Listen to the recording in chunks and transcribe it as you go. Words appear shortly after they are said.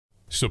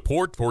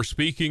Support for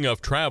Speaking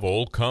of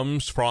Travel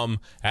comes from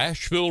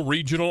Asheville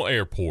Regional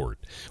Airport,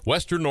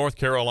 Western North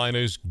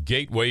Carolina's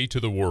gateway to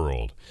the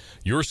world.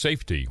 Your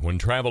safety when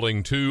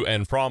traveling to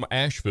and from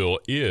Asheville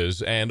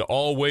is and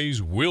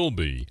always will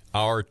be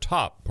our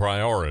top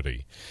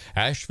priority.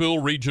 Asheville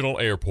Regional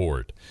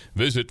Airport.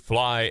 Visit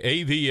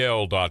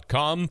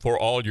flyavl.com for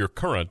all your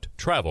current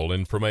travel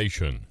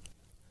information.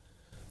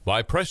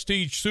 By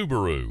Prestige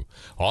Subaru,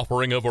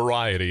 offering a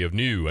variety of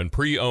new and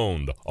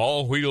pre-owned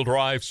all-wheel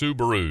drive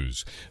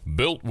Subarus,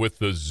 built with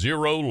the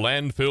zero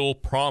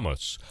landfill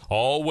promise.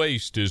 All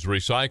waste is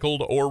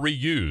recycled or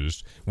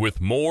reused,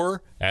 with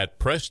more at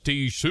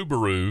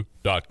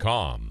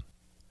PrestigeSubaru.com.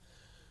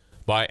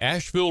 By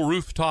Asheville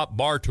Rooftop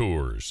Bar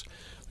Tours.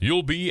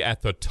 You'll be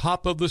at the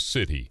top of the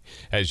city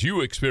as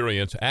you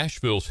experience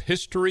Asheville's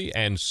history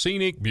and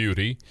scenic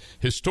beauty,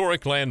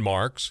 historic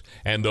landmarks,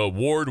 and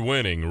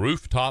award-winning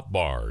rooftop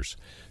bars.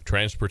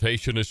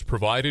 Transportation is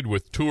provided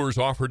with tours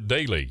offered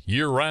daily,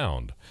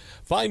 year-round.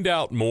 Find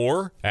out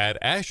more at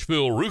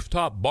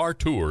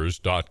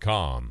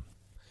AshevilleRooftopBarTours.com.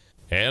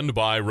 And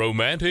by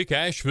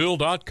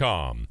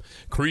RomanticAsheville.com.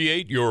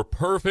 Create your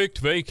perfect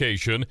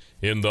vacation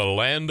in the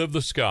land of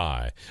the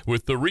sky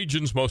with the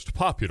region's most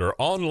popular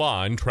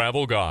online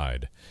travel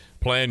guide.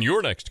 Plan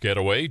your next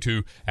getaway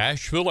to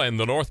Asheville and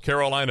the North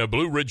Carolina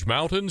Blue Ridge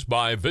Mountains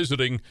by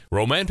visiting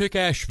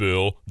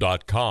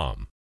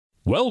RomanticAsheville.com.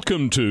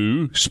 Welcome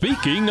to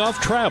Speaking of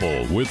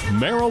Travel with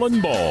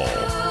Marilyn Ball.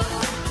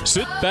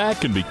 Sit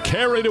back and be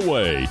carried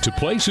away to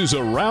places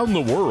around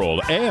the world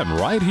and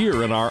right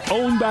here in our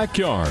own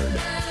backyard.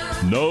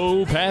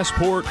 No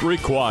passport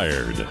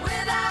required.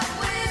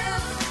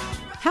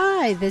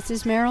 Hi, this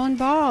is Marilyn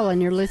Ball,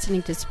 and you're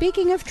listening to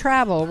Speaking of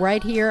Travel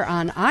right here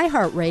on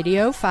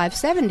iHeartRadio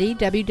 570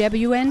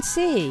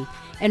 WWNC.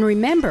 And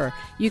remember,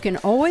 you can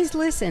always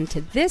listen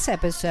to this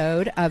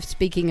episode of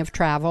Speaking of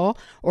Travel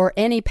or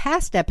any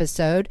past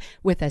episode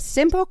with a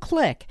simple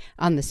click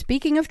on the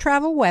Speaking of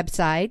Travel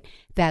website.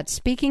 That's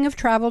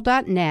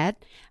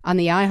speakingoftravel.net, on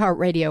the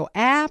iHeartRadio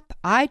app,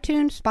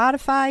 iTunes,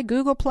 Spotify,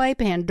 Google Play,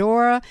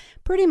 Pandora.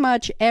 Pretty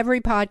much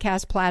every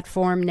podcast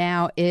platform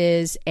now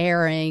is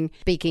airing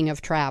Speaking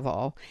of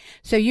Travel.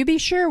 So you be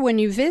sure when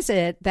you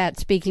visit that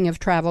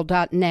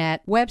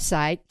speakingoftravel.net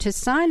website to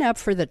sign up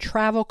for the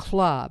Travel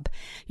Club.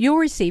 You'll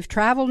receive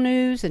travel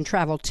news and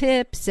travel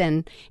tips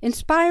and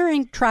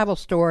inspiring travel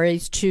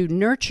stories to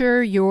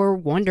nurture your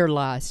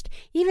wanderlust,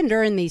 even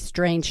during these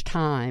strange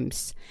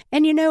times.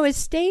 And you know, as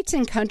states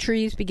and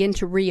countries begin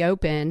to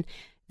reopen,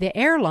 the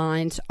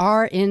airlines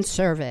are in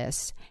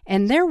service,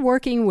 and they're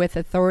working with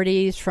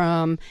authorities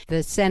from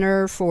the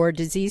Center for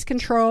Disease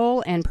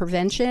Control and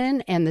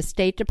Prevention and the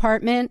State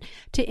Department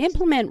to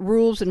implement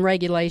rules and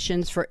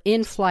regulations for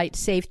in-flight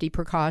safety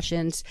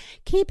precautions,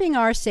 keeping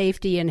our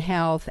safety and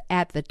health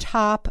at the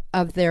top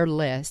of their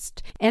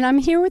list. And I'm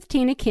here with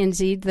Tina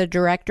Kinsey, the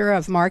Director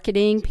of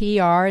Marketing,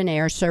 PR, and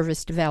Air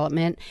Service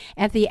Development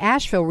at the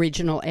Asheville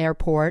Regional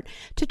Airport,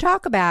 to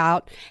talk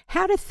about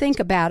how to think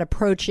about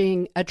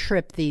approaching a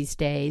trip these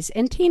days.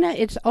 And Tina,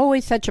 it's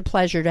always such a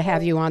pleasure to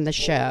have you on the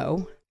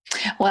show.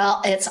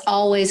 Well, it's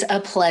always a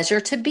pleasure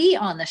to be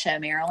on the show,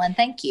 Marilyn.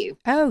 Thank you.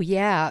 Oh,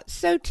 yeah.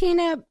 So,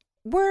 Tina,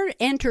 we're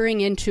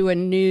entering into a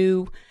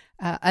new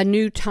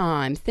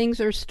time. Things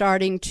are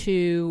starting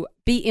to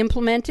be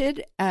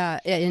implemented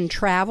in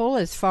travel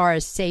as far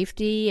as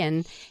safety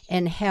and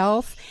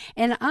health.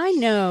 And I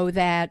know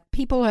that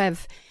people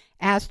have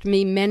asked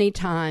me many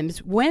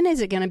times, when is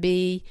it going to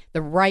be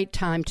the right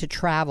time to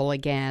travel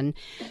again?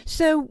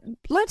 So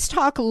let's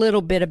talk a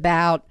little bit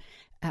about,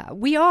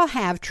 we all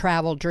have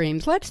travel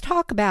dreams. Let's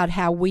talk about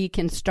how we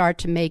can start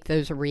to make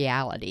those a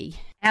reality.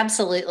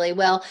 Absolutely.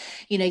 Well,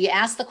 you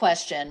asked the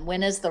question,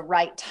 when is the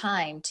right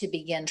time to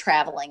begin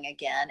traveling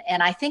again?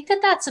 And I think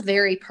that that's a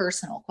very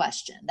personal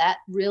question. That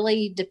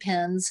really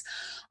depends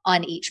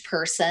on each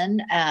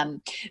person.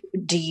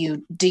 Do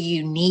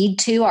you need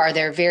to? Are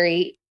there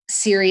very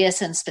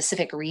serious and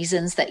specific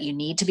reasons that you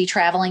need to be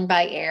traveling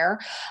by air?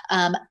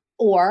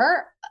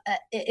 Or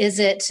is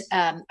it,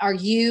 are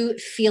you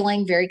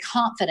feeling very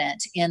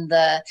confident in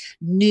the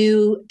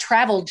new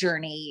travel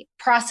journey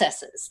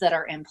processes that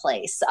are in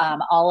place?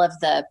 All of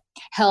the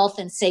health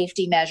and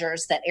safety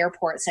measures that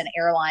airports and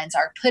airlines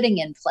are putting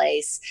in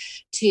place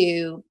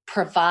to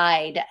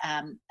provide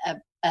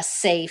a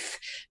safe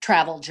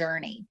travel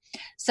journey.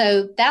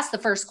 So that's the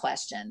first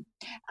question.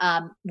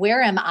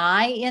 Where am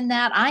I in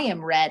that? I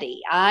am ready.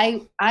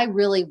 I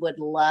really would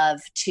love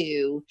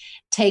to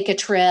take a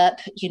trip.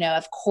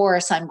 Of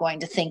course, I'm going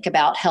to think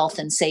about health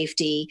and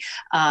safety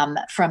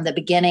from the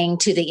beginning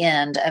to the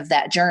end of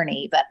that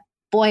journey. But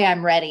boy,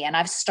 I'm ready. And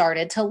I've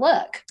started to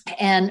look.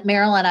 And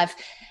Marilyn,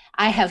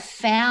 I have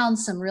found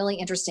some really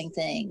interesting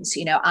things.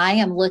 I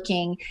am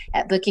looking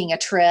at booking a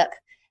trip.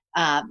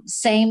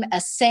 Same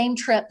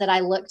trip that I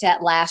looked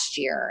at last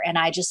year, and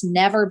I just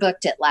never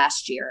booked it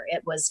last year.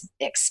 It was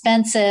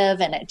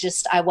expensive, and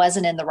I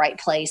wasn't in the right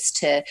place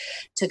to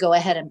go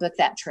ahead and book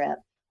that trip.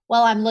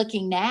 Well, I'm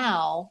looking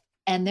now,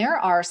 and there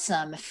are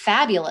some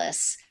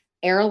fabulous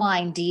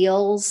airline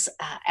deals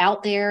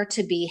out there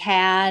to be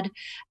had.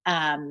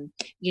 I'm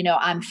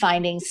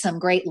finding some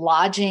great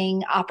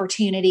lodging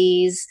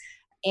opportunities,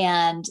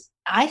 and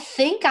I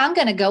think I'm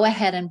going to go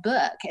ahead and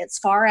book. It's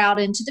far out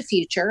into the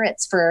future.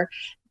 It's for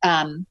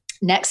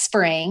next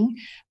spring,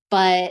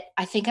 but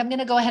I think I'm going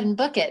to go ahead and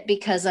book it,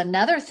 because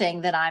another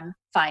thing that I'm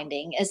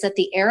finding is that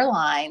the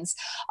airlines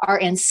are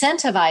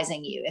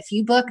incentivizing you. If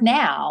you book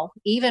now,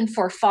 even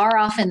for far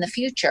off in the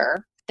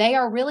future, they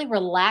are really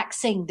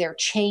relaxing their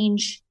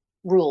change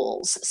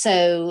rules.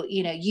 So,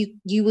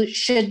 you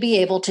should be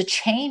able to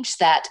change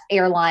that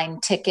airline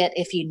ticket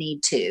if you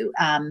need to,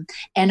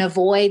 and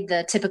avoid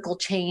the typical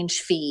change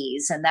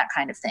fees and that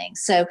kind of thing.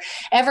 So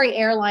every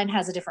airline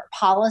has a different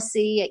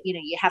policy.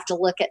 You have to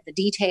look at the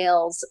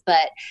details,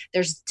 but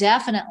there's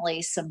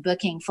definitely some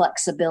booking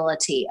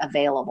flexibility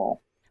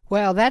available.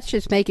 Well, that's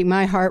just making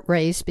my heart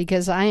race,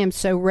 because I am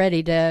so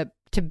ready to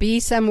be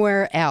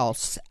somewhere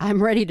else.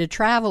 I'm ready to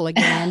travel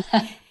again.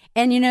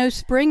 And,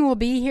 spring will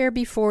be here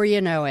before you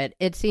know it.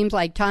 It seems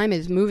like time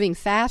is moving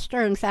faster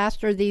and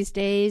faster these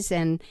days.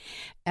 And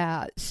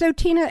so,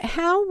 Tina,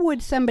 how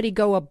would somebody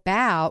go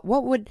about,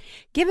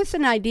 give us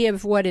an idea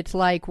of what it's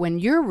like when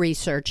you're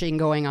researching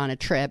going on a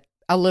trip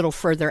a little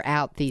further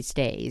out these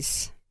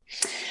days?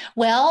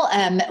 Well,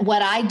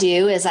 what I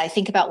do is I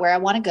think about where I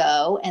want to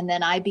go, and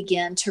then I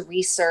begin to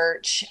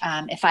research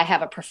if I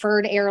have a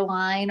preferred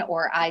airline,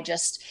 or I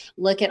just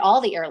look at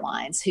all the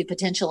airlines who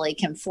potentially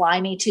can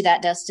fly me to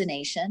that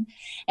destination.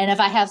 And if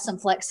I have some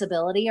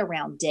flexibility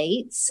around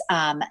dates,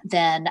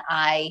 then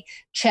I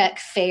check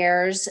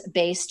fares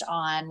based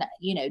on,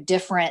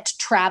 different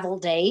travel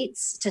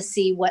dates to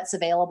see what's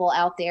available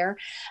out there.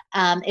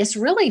 It's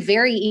really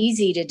very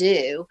easy to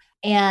do.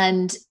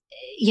 And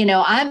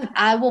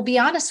I will be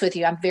honest with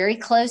you, I'm very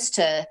close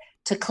to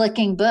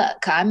clicking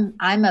book.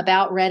 I'm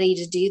about ready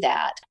to do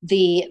that.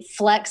 The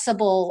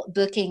flexible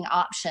booking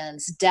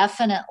options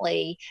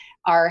definitely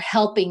are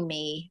helping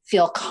me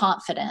feel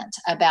confident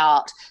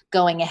about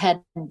going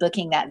ahead and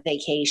booking that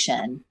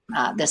vacation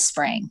this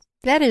spring.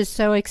 That is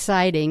so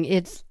exciting.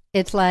 It's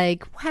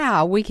like,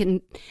 wow, we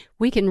can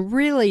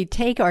really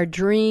take our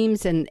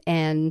dreams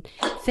and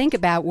think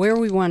about where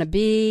we want to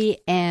be,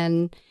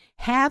 and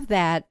have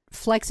that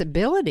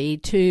flexibility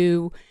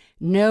to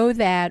know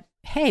that,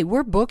 hey,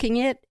 we're booking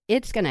it,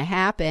 it's going to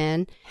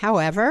happen.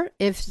 However,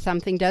 if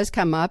something does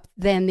come up,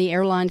 then the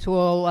airlines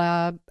will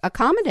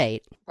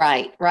accommodate.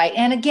 Right.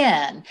 And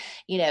again,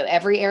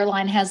 every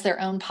airline has their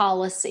own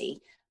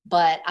policy,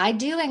 but I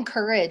do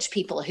encourage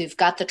people who've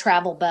got the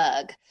travel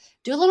bug,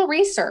 do a little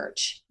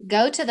research,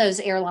 go to those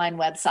airline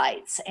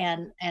websites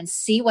and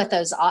see what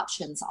those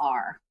options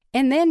are.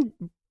 And then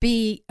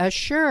be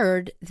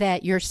assured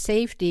that your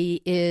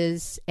safety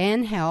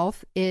and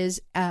health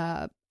is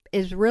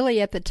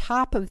really at the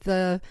top of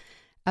the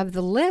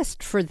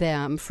list for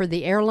them, for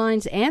the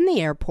airlines and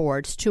the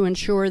airports, to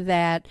ensure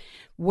that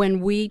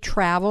when we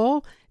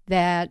travel,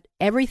 that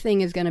everything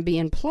is going to be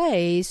in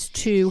place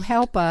to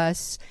help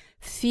us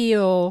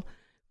feel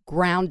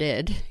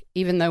grounded.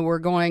 Even though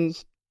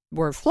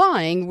we're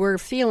flying, we're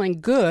feeling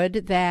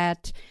good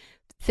that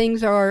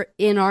things are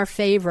in our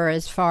favor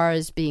as far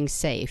as being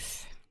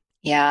safe.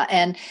 Yeah.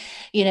 And,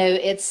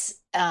 it's,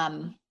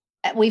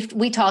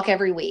 we talk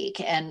every week,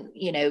 and,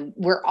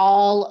 we're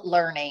all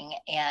learning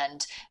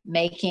and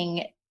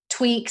making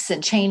tweaks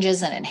and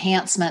changes and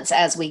enhancements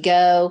as we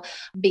go,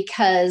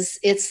 because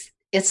it's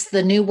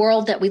the new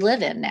world that we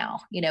live in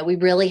now. We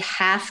really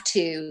have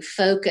to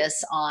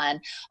focus on,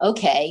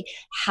 okay,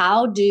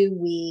 how do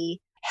we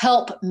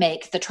help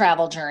make the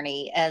travel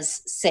journey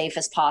as safe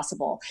as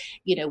possible?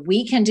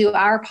 We can do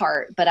our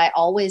part, but I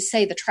always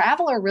say the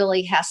traveler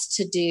really has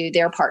to do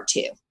their part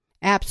too.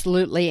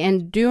 Absolutely.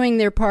 And doing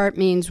their part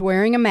means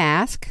wearing a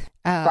mask.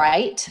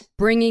 Right.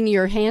 Bringing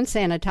your hand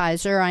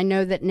sanitizer. I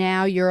know that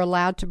now you're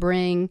allowed to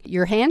bring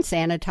your hand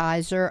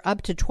sanitizer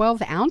up to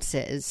 12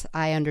 ounces,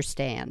 I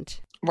understand.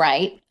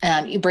 Right.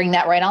 You bring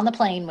that right on the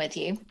plane with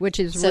you. Which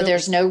is so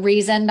there's no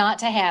reason not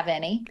to have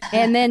any.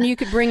 And then you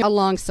could bring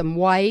along some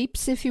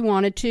wipes if you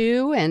wanted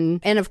to.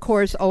 And of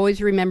course, always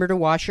remember to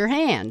wash your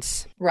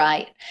hands.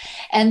 Right.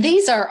 And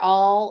these are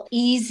all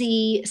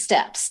easy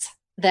steps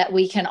that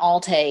we can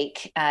all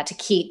take to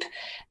keep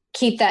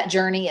that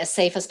journey as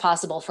safe as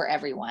possible for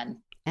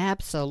everyone.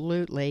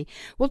 Absolutely.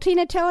 Well,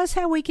 Tina, tell us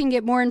how we can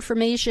get more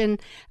information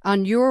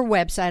on your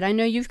website. I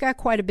know you've got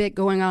quite a bit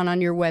going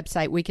on your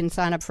website. We can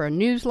sign up for a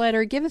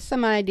newsletter. Give us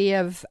some idea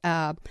of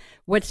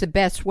what's the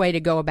best way to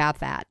go about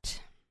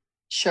that.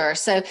 Sure.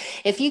 So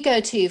if you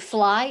go to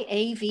flyavl.com,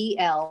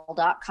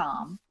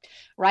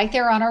 right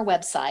there on our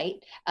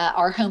website,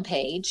 our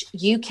homepage,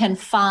 you can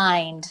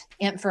find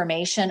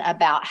information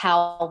about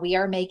how we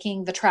are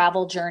making the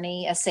travel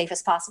journey as safe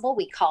as possible.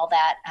 We call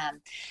that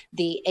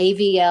the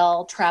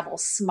AVL Travel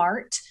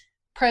Smart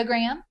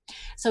program.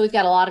 So we've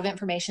got a lot of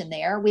information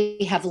there.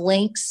 We have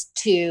links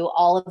to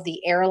all of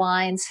the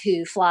airlines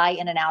who fly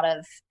in and out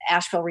of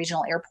Asheville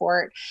Regional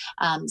Airport.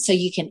 So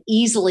you can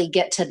easily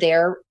get to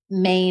their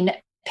main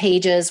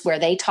pages where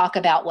they talk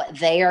about what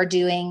they are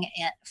doing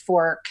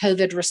for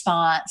COVID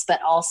response,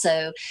 but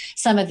also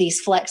some of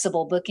these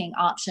flexible booking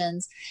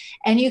options.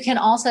 And you can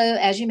also,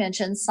 as you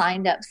mentioned,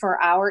 sign up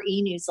for our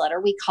e-newsletter.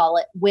 We call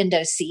it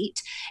Window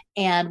Seat,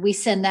 and we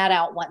send that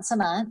out once a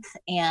month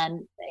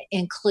and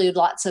include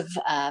lots of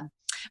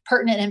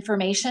pertinent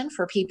information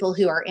for people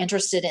who are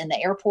interested in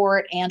the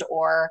airport and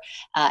or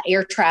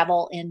air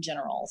travel in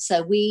general.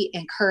 So we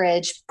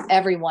encourage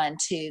everyone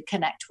to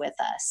connect with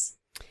us.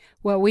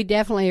 Well, we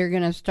definitely are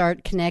going to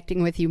start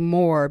connecting with you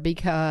more,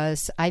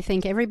 because I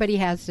think everybody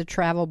has the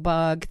travel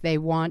bug. They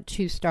want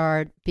to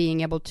start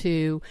being able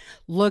to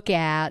look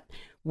at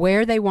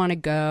where they want to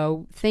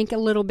go, think a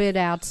little bit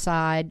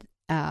outside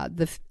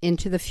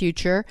into the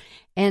future,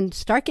 and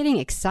start getting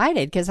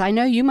excited, because I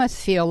know you must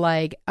feel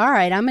like, all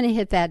right, I'm going to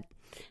hit that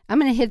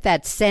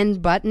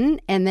send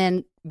button, and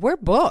then we're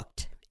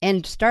booked.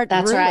 And start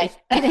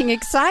getting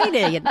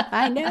excited.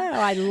 I know.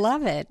 I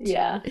love it.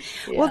 Yeah.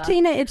 Well,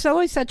 Tina, it's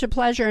always such a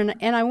pleasure.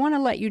 And I want to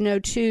let you know,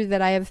 too, that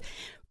I've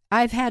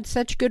had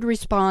such good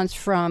response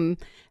from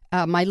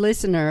my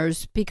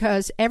listeners,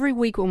 because every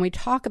week when we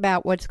talk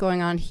about what's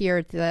going on here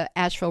at the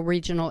Asheville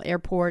Regional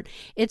Airport,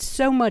 it's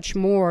so much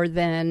more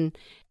than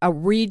a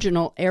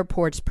regional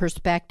airport's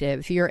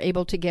perspective. You're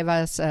able to give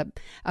us a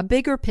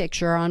bigger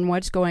picture on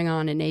what's going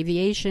on in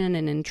aviation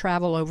and in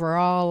travel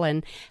overall.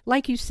 And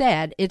like you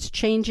said, it's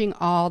changing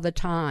all the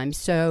time.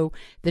 So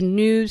the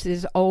news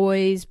is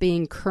always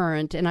being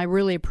current, and I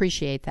really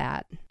appreciate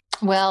that.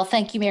 Well,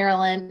 thank you,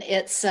 Marilyn.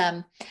 It's,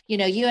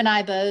 you and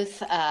I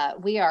both,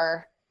 we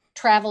are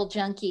travel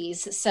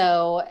junkies.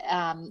 So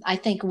I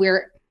think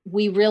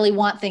we really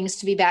want things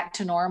to be back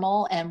to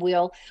normal, and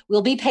we'll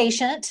be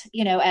patient,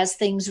 as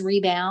things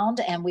rebound,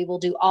 and we will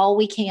do all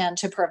we can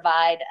to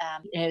provide,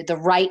 the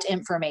right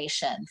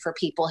information for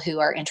people who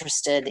are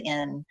interested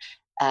in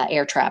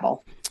air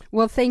travel.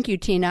 Well, thank you,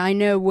 Tina. I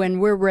know when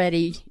we're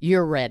ready,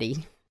 you're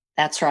ready.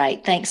 That's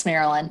right. Thanks,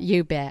 Marilyn.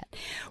 You bet.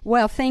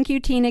 Well, thank you,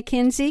 Tina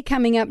Kinsey.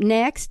 Coming up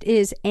next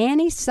is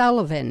Annie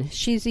Sullivan.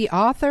 She's the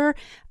author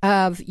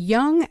of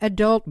young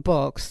adult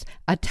books,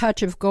 A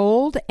Touch of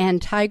Gold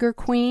and Tiger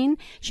Queen.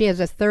 She has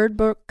a third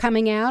book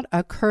coming out,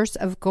 A Curse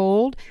of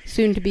Gold,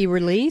 soon to be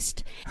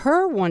released.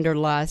 Her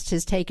wanderlust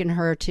has taken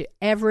her to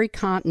every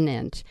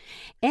continent.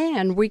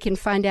 And we can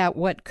find out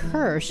what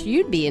curse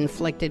you'd be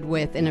inflicted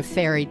with in a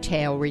fairy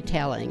tale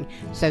retelling.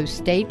 So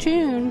stay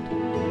tuned.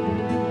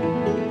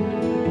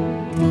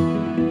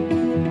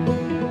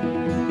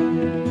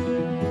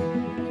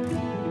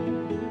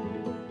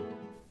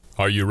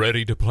 Are you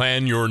ready to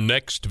plan your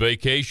next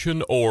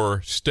vacation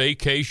or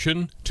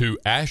staycation to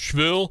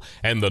Asheville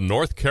and the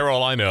North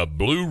Carolina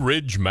Blue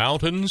Ridge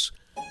Mountains?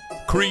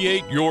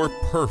 Create your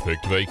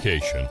perfect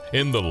vacation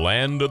in the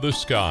land of the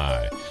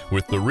sky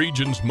with the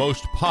region's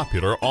most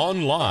popular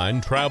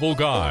online travel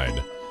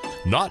guide.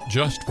 Not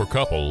just for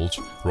couples,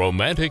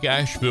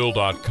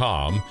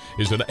 RomanticAsheville.com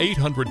is an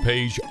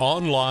 800-page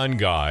online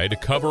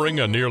guide covering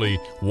a nearly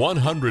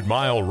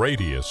 100-mile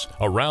radius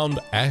around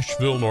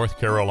Asheville, North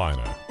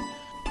Carolina.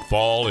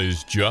 Fall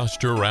is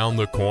just around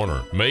the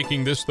corner,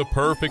 making this the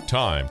perfect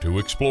time to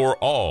explore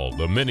all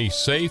the many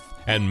safe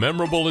and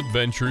memorable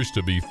adventures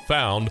to be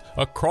found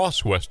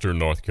across Western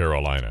North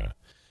Carolina.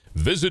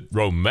 Visit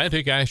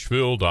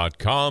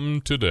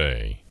RomanticAsheville.com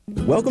today.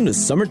 Welcome to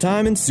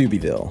summertime in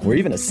Subieville, where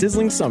even a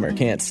sizzling summer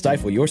can't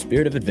stifle your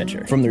spirit of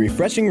adventure. From the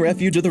refreshing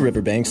refuge of the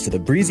riverbanks to the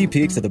breezy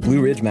peaks of the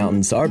Blue Ridge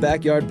Mountains, our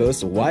backyard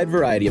boasts a wide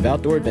variety of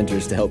outdoor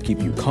adventures to help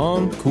keep you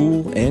calm,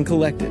 cool, and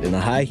collected in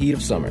the high heat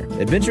of summer.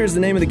 Adventure is the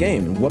name of the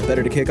game, and what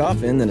better to kick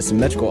off in than a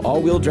symmetrical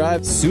all-wheel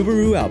drive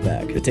Subaru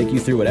Outback to take you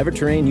through whatever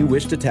terrain you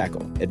wish to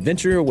tackle.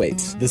 Adventure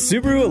awaits. The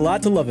Subaru A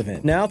Lot to Love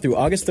event, now through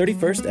August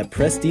 31st at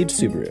Prestige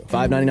Subaru,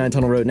 599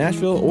 Tunnel Road,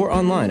 Nashville, or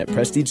online at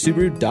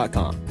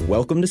PrestigeSubaru.com.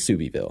 Welcome to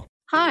Subieville.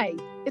 Hi,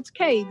 it's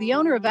Kay, the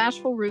owner of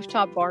Asheville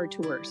Rooftop Bar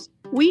Tours.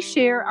 We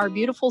share our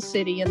beautiful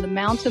city in the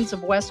mountains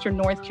of Western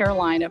North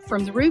Carolina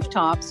from the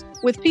rooftops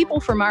with people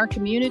from our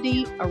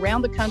community,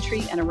 around the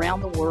country, and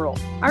around the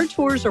world. Our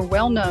tours are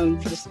well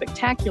known for the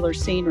spectacular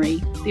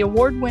scenery, the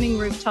award-winning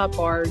rooftop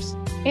bars,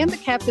 and the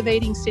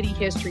captivating city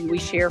history we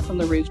share from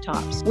the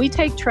rooftops. We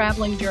take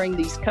traveling during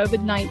these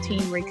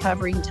COVID-19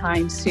 recovery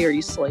times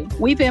seriously.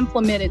 We've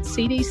implemented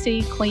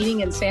CDC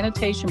cleaning and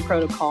sanitation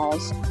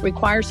protocols,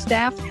 require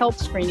staff health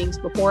screenings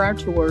before our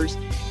tours,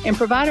 and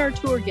provide our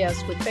tour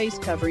guests with face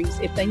coverings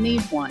if they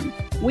need one.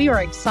 We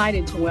are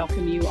excited to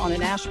welcome you on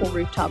an Asheville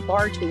Rooftop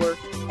Bar Tour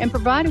and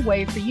provide a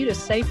way for you to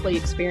safely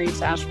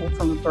experience Asheville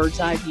from a bird's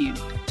eye view.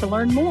 To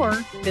learn more,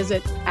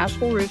 visit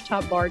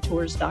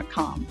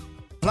AshevilleRooftopBarTours.com.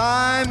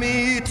 Fly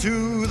me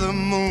to the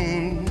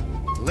moon,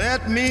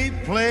 let me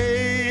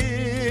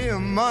play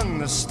among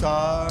the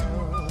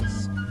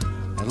stars,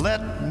 and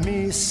let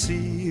me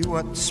see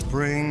what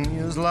spring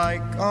is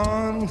like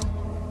on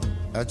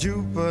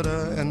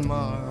Jupiter and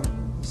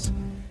Mars.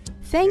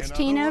 Thanks,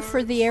 Tina,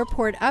 for the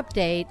airport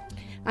update.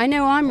 I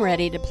know I'm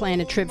ready to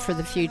plan a trip for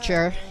the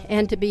future,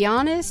 and to be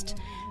honest,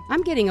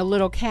 I'm getting a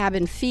little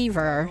cabin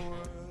fever.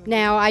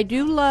 Now, I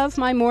do love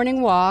my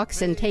morning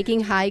walks and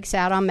taking hikes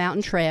out on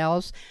mountain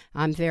trails.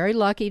 I'm very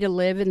lucky to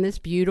live in this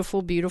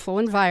beautiful, beautiful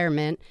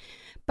environment.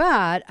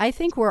 But I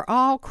think we're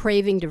all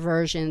craving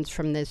diversions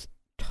from this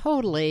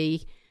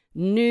totally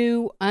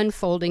new,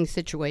 unfolding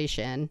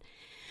situation.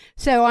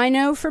 So I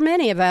know for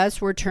many of us,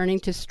 we're turning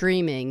to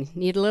streaming.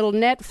 Need a little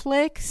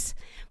Netflix?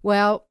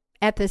 Well,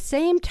 at the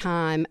same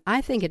time,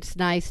 I think it's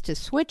nice to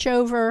switch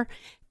over,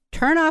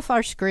 turn off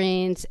our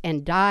screens,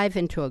 and dive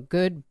into a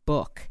good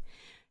book.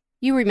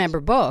 You remember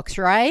books,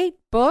 right?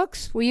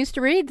 Books? We used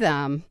to read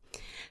them.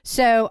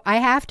 So I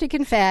have to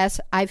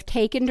confess, I've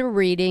taken to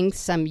reading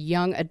some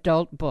young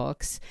adult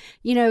books.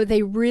 You know,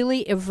 they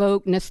really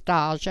evoke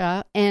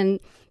nostalgia, and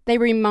they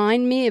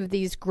remind me of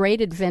these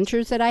great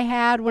adventures that I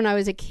had when I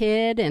was a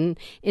kid and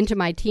into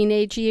my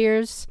teenage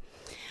years.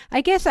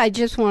 I guess I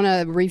just want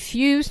to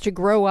refuse to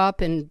grow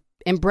up and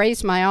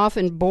embrace my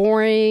often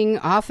boring,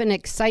 often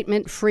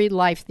excitement-free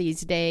life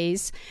these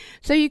days.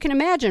 So you can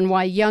imagine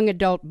why young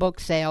adult book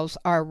sales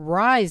are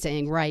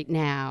rising right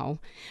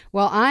now.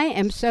 Well, I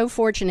am so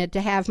fortunate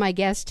to have my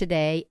guest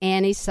today,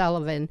 Annie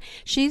Sullivan.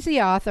 She's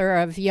the author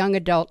of young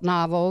adult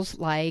novels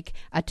like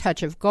A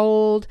Touch of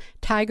Gold,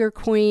 Tiger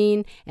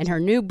Queen, and her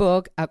new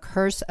book, A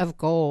Curse of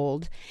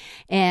Gold.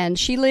 And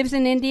she lives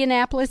in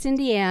Indianapolis,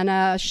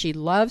 Indiana. She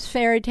loves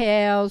fairy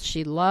tales.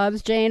 She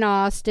loves Jane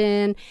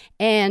Austen,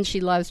 and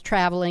she loves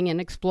traveling and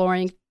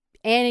exploring.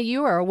 Annie,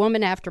 you are a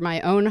woman after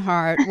my own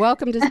heart.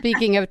 Welcome to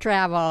Speaking of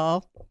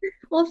Travel.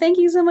 Well, thank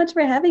you so much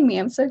for having me.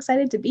 I'm so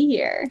excited to be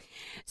here.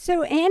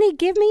 So, Annie,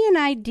 give me an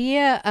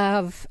idea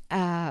of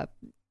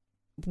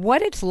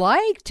what it's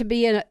like to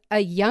be a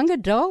young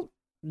adult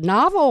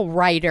novel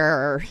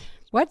writer.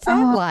 What's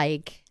that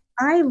like?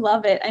 I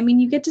love it. I mean,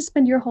 you get to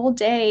spend your whole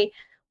day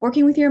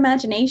working with your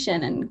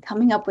imagination and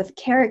coming up with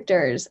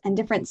characters and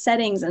different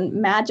settings and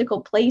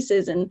magical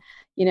places and,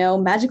 you know,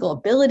 magical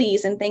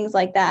abilities and things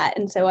like that.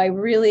 And so I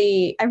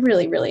really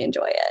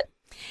enjoy it.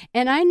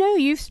 And I know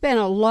you've spent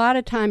a lot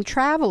of time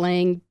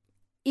traveling.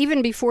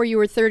 Even before you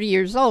were 30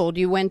 years old,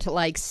 you went to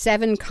like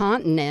 7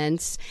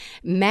 continents.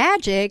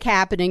 Magic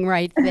happening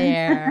right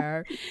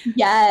there.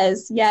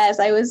 Yes.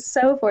 I was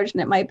so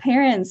fortunate. My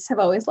parents have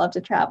always loved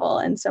to travel.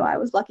 And so I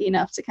was lucky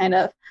enough to kind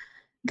of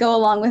go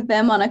along with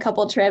them on a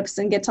couple trips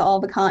and get to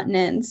all the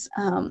continents,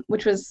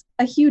 which was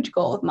a huge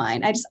goal of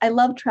mine. I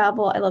love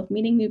travel. I love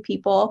meeting new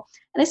people.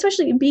 And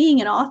especially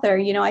being an author,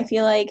 you know, I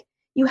feel like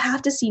you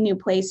have to see new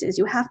places.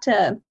 You have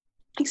to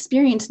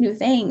experience new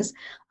things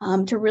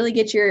to really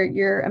get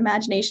your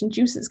imagination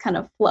juices kind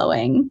of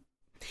flowing.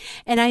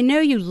 And I know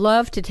you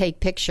love to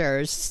take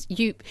pictures.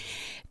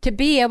 To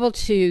be able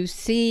to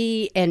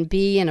see and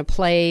be in a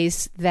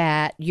place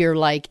that you're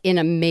like in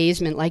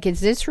amazement, like, is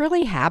this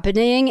really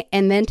happening?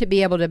 And then to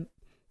be able to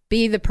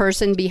be the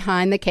person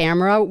behind the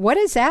camera, what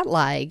is that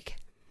like?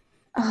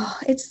 Oh,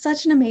 it's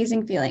such an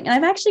amazing feeling. And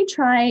I've actually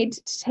tried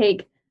to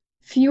take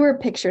fewer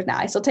pictures now.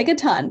 I still take a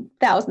ton,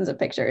 thousands of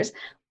pictures,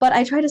 but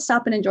I try to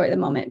stop and enjoy the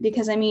moment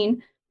because, I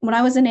mean, when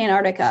I was in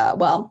Antarctica,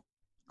 well,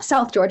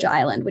 South Georgia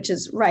Island, which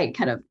is right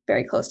kind of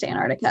very close to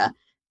Antarctica,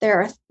 there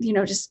are, you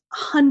know, just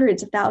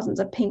hundreds of thousands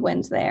of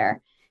penguins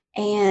there.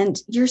 And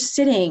you're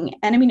sitting,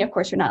 and I mean, of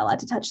course, you're not allowed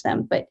to touch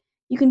them, but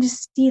you can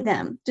just see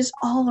them just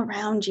all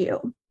around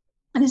you.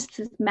 And it's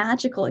this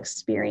magical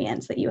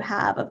experience that you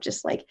have of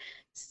just like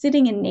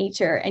sitting in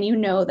nature. And you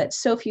know that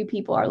so few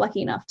people are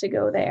lucky enough to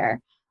go there.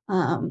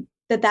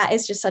 That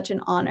is just such an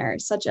honor,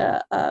 such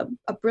a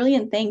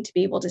brilliant thing to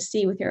be able to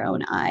see with your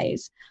own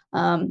eyes.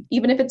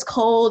 Even if it's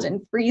cold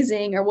and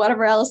freezing or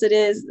whatever else it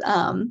is,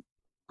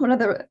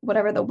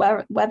 whatever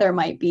the weather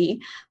might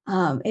be,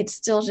 it's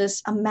still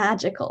just a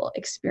magical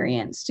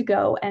experience to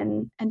go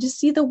and just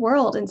see the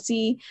world and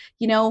see,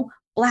 you know,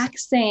 black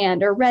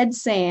sand or red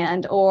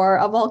sand or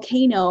a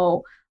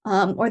volcano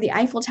or the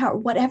Eiffel Tower,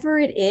 whatever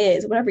it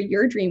is, whatever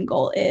your dream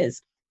goal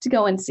is, to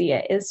go and see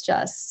it is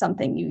just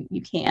something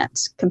you can't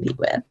compete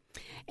with.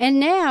 And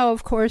now,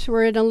 of course,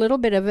 we're in a little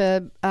bit of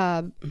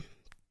a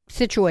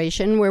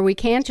situation where we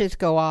can't just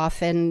go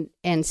off and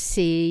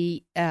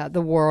see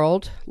the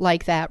world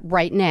like that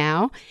right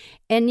now.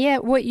 And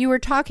yet what you were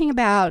talking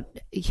about,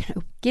 you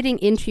know, getting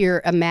into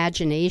your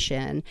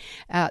imagination,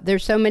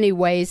 there's so many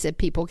ways that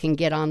people can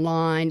get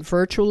online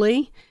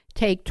virtually,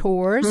 take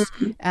tours,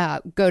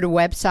 go to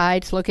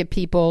websites, look at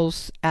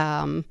people's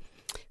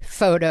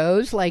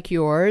photos like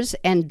yours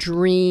and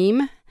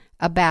dream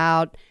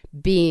about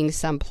being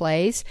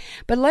someplace.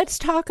 But let's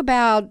talk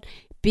about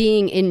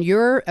being in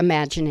your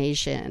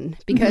imagination,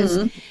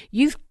 because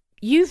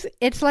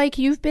it's like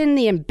you've been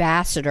the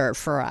ambassador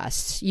for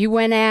us. You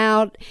went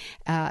out,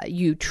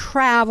 you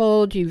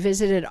traveled, you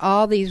visited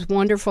all these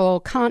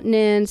wonderful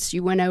continents,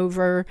 you went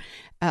over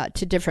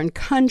to different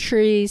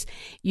countries,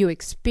 you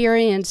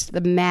experienced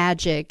the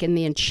magic and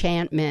the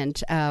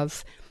enchantment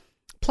of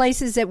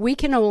places that we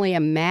can only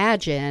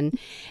imagine.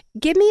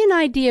 Give me an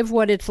idea of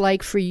what it's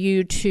like for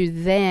you to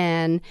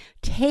then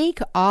take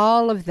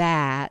all of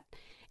that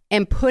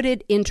and put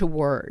it into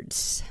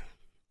words.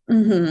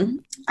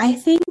 I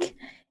think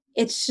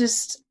it's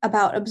just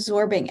about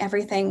absorbing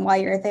everything while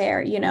you're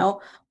there.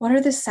 What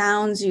are the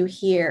sounds you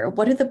hear?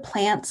 What do the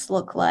plants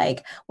look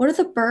like? What do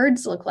the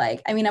birds look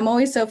like? I mean, I'm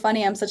always so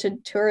funny. I'm such a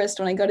tourist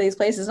when I go to these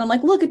places. I'm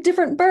like, look, a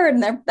different bird.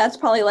 And that's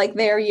probably like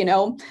their,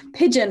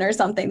 pigeon or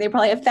something. They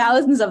probably have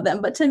thousands of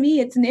them. But to me,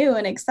 it's new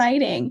and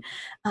exciting.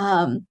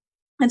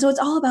 And so it's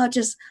all about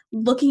just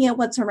looking at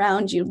what's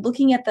around you,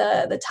 looking at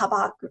the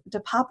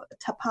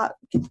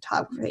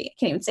topography. I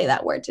can't even say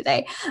that word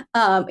today.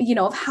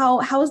 Of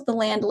how is the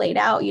land laid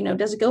out?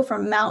 Does it go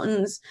from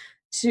mountains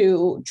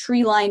to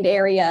tree-lined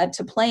area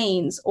to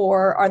plains,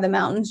 or are the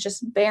mountains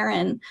just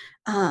barren?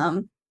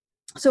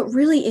 So it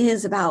really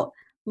is about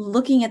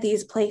looking at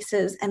these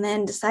places and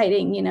then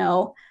deciding,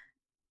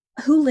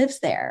 who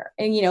lives there,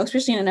 and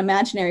especially in an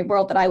imaginary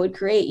world that I would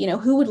create.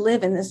 Who would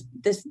live in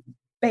this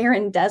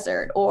barren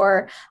desert,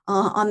 or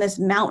on this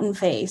mountain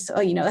face,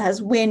 it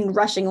has wind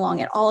rushing along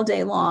it all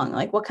day long.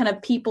 Like, what kind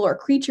of people or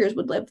creatures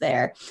would live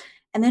there?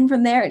 And then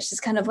from there, it's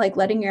just kind of like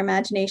letting your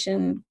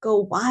imagination go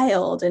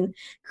wild and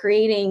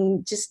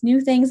creating just new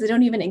things that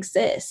don't even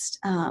exist,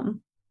 and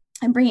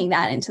bringing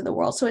that into the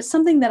world. So it's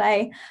something that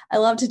I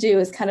love to do,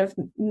 is kind of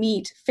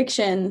meet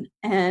fiction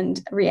and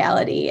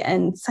reality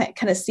and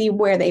kind of see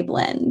where they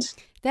blend.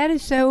 That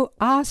is so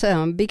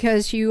awesome,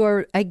 because you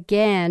are,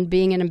 again,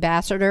 being an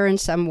ambassador in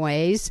some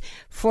ways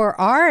for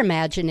our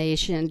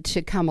imagination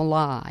to come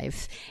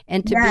alive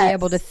and to be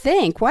able to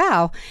think,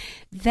 wow,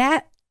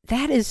 that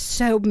is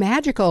so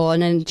magical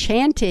and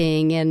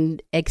enchanting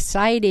and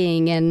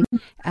exciting. And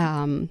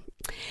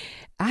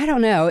I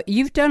don't know,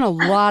 you've done a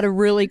lot of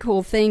really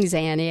cool things,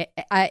 Annie.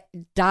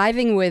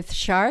 Diving with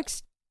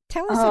sharks,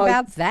 tell us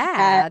about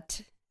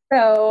that.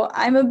 So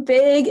I'm a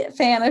big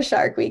fan of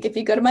Shark Week. If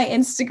you go to my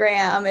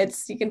Instagram,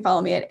 you can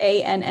follow me at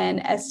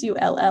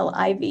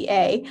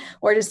ANNSULLIVA,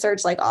 or just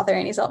search like author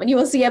Annie Sullivan. You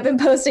will see I've been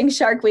posting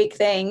Shark Week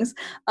things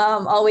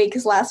all week,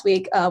 because last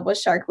week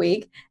was Shark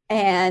Week.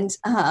 And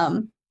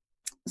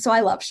so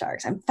I love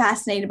sharks. I'm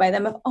fascinated by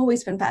them. I've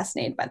always been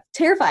fascinated, but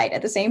terrified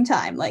at the same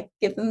time, like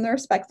give them the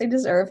respect they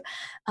deserve.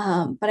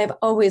 But I've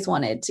always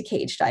wanted to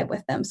cage dive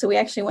with them. So we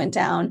actually went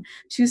down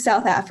to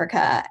South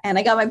Africa, and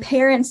I got my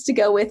parents to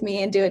go with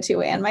me and do it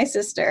too, and my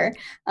sister.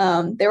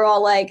 They were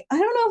all like, I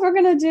don't know if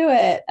we're going to do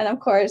it. And of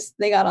course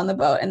they got on the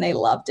boat and they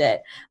loved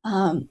it.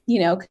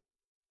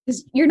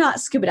 Because you're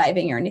not scuba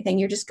diving or anything.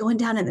 You're just going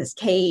down in this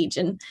cage,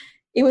 and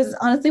it was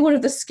honestly one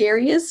of the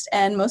scariest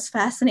and most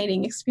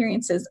fascinating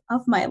experiences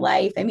of my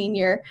life. I mean,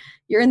 you're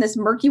in this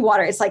murky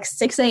water. It's like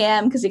 6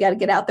 a.m. because you got to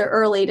get out there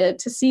early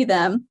to see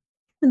them.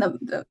 And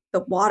the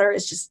water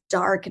is just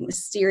dark and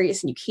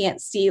mysterious, and you can't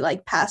see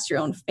like past your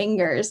own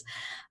fingers.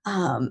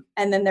 And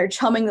then they're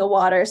chumming the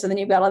water. So then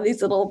you've got all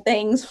these little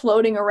things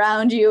floating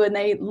around you, and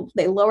they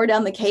lower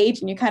down the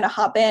cage, and you kind of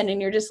hop in,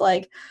 and you're just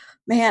like,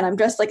 man, I'm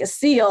dressed like a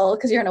seal,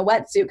 because you're in a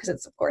wetsuit, because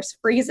it's of course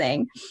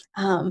freezing.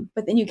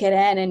 But then you get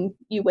in and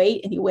you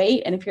wait.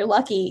 And if you're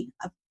lucky,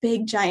 a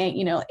big giant,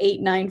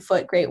 8-9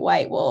 foot great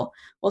white will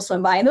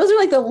swim by. And those are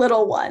like the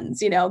little ones,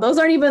 those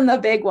aren't even the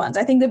big ones.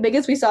 I think the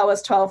biggest we saw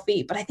was 12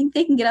 feet, but I think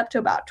they can get up to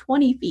about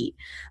 20 feet.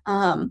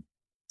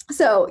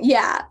 So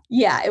yeah,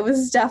 it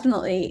was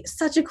definitely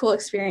such a cool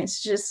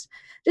experience to just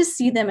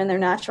see them in their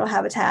natural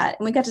habitat.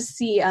 And we got to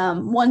see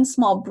one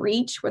small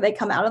breach where they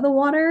come out of the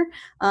water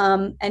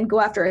and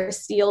go after a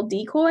seal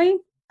decoy.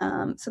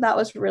 So that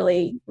was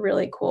really,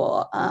 really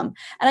cool. And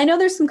I know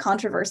there's some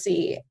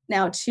controversy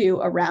now too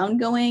around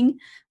going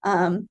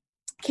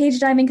cage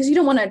diving, because you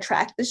don't want to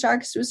attract the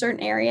sharks to a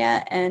certain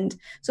area. And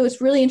so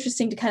it's really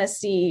interesting to kind of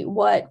see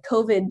what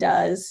COVID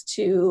does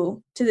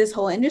to this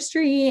whole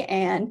industry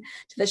and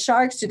to the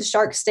sharks. Do the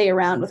sharks stay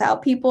around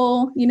without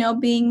people,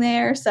 being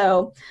there?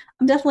 So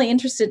I'm definitely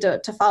interested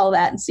to follow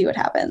that and see what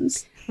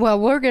happens. Well,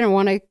 we're going to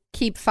want to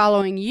keep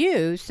following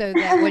you, so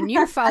that when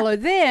you follow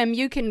them,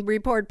 you can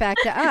report back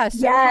to us.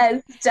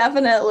 Yes,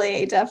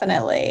 definitely.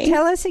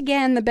 Tell us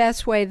again the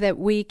best way that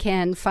we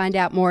can find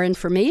out more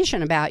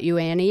information about you,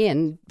 Annie,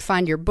 and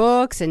find your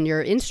books and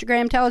your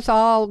Instagram. Tell us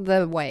all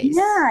the ways.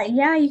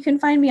 Yeah. You can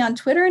find me on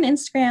Twitter and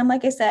Instagram,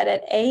 like I said,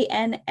 at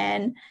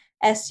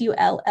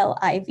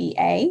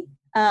ANNSULLIVA.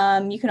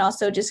 You can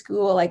also just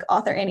Google like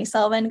author Annie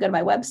Sullivan, go to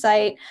my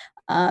website.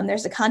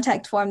 There's a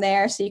contact form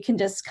there, so you can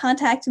just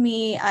contact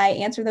me. I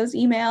answer those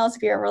emails.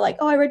 If you're ever like,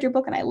 oh, I read your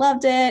book and I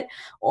loved it,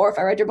 or if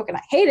I read your book and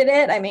I hated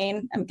it, I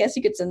mean, I guess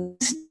you could send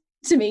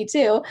to me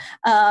too.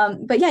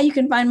 But yeah, you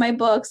can find my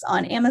books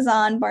on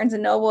Amazon, Barnes &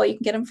 Noble. You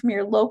can get them from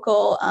your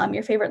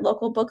favorite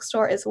local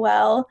bookstore as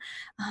well.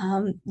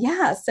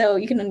 So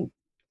you can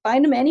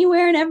find them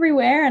anywhere and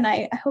everywhere. And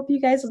I hope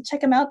you guys will check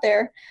them out.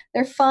 They're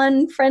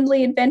fun,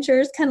 friendly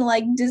adventures, kind of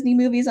like Disney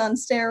movies on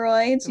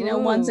steroids.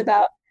 One's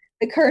about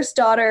the cursed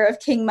daughter of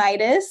King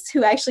Midas,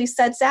 who actually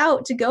sets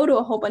out to go to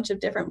a whole bunch of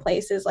different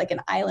places, like an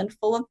island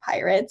full of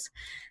pirates,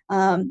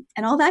 and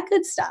all that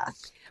good stuff.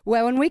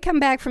 Well, when we come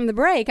back from the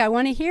break, I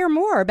want to hear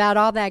more about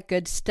all that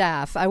good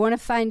stuff. I want to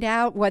find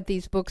out what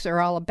these books are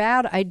all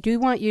about. I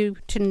do want you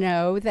to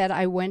know that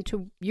I went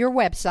to your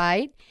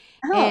website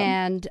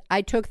and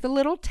I took the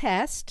little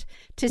test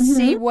to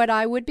see what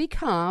I would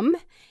become.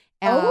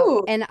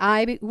 And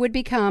I would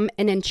become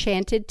an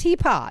enchanted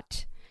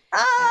teapot.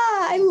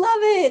 I love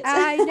it.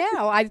 I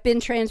know. I've been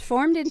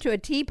transformed into a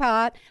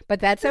teapot, but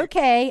that's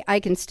okay. I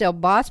can still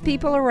boss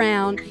people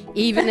around,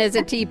 even as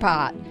a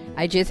teapot.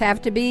 I just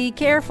have to be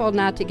careful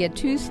not to get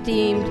too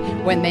steamed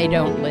when they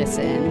don't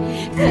listen.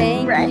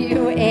 Thank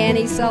you,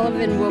 Annie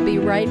Sullivan. We'll be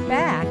right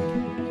back.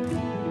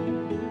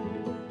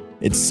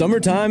 It's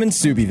summertime in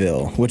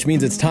Subieville, which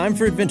means it's time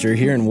for adventure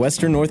here in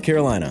Western North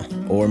Carolina.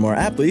 Or more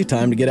aptly,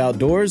 time to get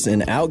outdoors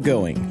and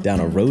outgoing down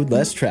a road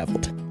less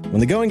traveled. When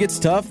the going gets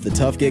tough, the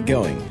tough get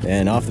going.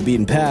 And off the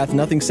beaten path,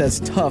 nothing says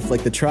tough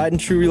like the tried and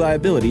true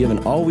reliability of an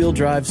all-wheel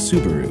drive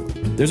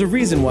Subaru. There's a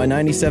reason why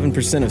 97%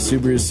 of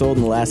Subarus sold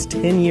in the last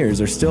 10 years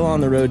are still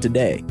on the road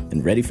today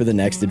and ready for the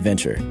next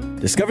adventure.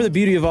 Discover the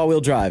beauty of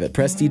all-wheel drive at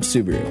Prestige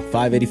Subaru,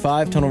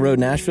 585 Tunnel Road,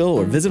 Nashville,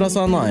 or visit us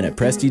online at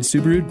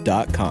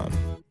prestigesubaru.com.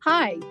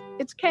 Hi,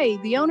 it's Kay,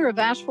 the owner of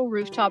Asheville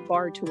Rooftop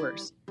Bar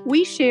Tours.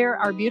 We share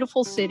our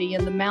beautiful city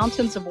in the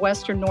mountains of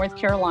Western North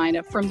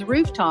Carolina from the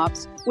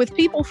rooftops with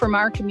people from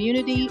our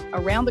community,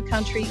 around the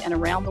country, and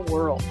around the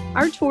world.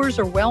 Our tours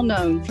are well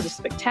known for the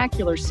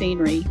spectacular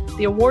scenery,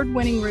 the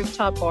award-winning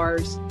rooftop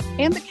bars,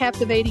 and the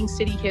captivating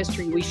city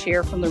history we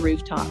share from the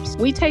rooftops.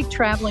 We take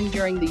traveling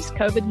during these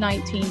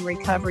COVID-19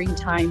 recovering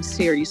times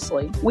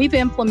seriously. We've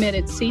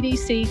implemented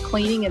CDC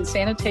cleaning and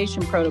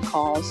sanitation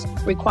protocols,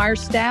 require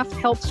staff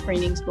health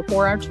screenings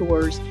before our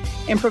tours,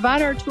 and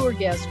provide our tour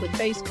guests with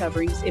face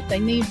coverings if they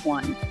need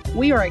one.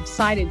 We are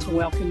excited to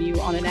welcome you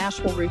on an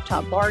Asheville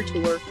Rooftop Bar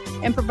Tour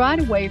and provide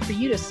a way for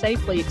you to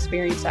safely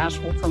experience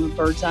Asheville from a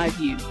bird's eye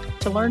view.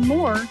 To learn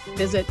more,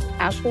 visit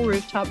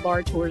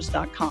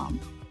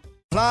AshevilleRooftopBarTours.com.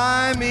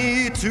 Fly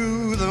me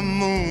to the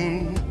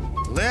moon,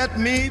 let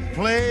me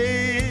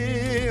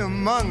play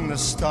among the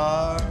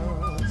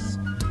stars,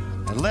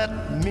 and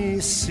let me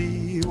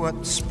see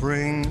what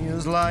spring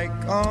is like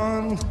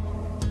on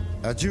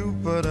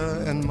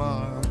Jupiter and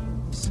Mars.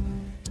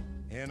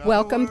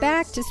 Welcome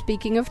back to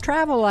Speaking of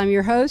Travel. I'm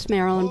your host,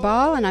 Marilyn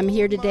Ball, and I'm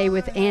here today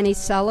with Annie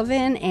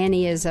Sullivan.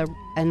 Annie is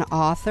an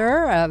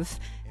author of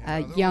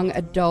young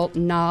adult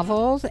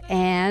novels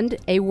and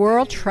a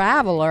world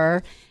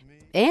traveler.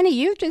 Annie,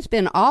 you've just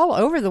been all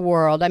over the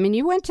world. I mean,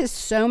 you went to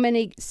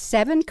 7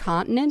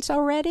 continents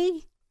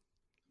already?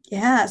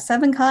 Yeah,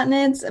 7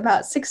 continents,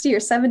 about 60 or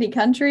 70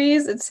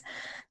 countries. It's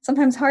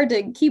sometimes hard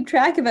to keep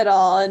track of it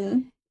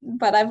all,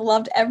 but I've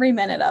loved every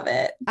minute of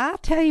it. I'll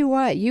tell you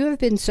what, you have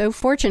been so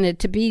fortunate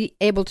to be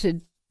able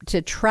to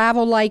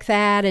travel like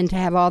that and to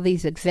have all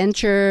these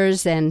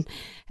adventures and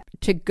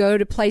to go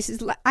to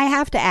places. I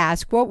have to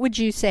ask, what would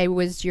you say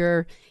is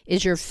your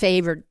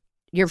favorite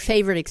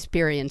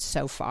experience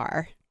so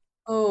far?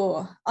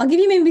 Oh, I'll give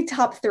you maybe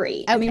top 3.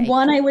 Okay. I mean,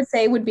 one I would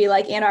say would be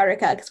like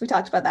Antarctica, because we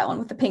talked about that one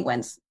with the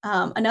penguins.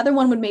 Another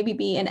one would maybe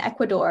be in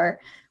Ecuador.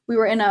 We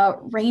were in a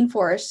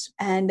rainforest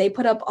and they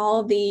put up all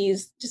of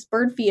these just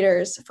bird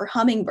feeders for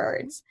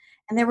hummingbirds.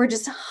 And there were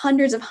just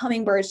hundreds of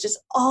hummingbirds just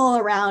all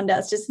around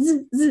us, just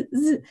zzz, zzz,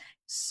 zzz.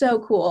 So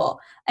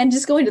cool. And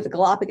just going to the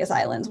Galapagos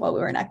Islands while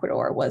we were in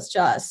Ecuador was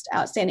just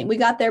outstanding. We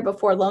got there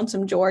before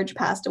Lonesome George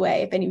passed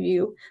away. If any of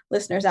you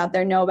listeners out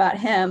there know about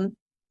him,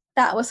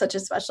 that was such a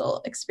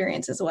special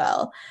experience as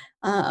well.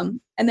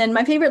 And then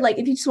my favorite, like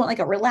if you just want like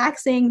a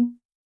relaxing,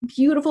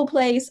 beautiful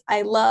place,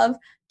 I love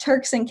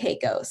Turks and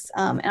Caicos,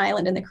 an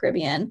island in the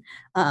Caribbean.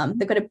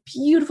 They've got a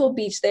beautiful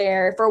beach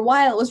there. For a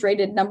while, it was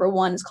rated number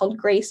 1. It's called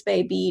Grace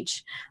Bay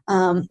Beach.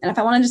 And if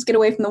I want to just get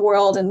away from the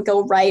world and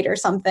go right or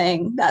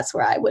something, that's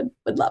where I would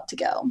love to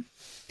go.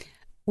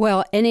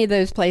 Well, any of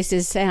those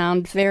places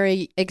sound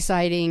very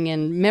exciting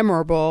and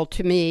memorable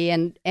to me,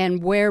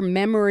 and where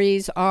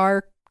memories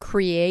are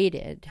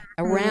created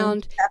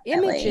around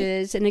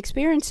images and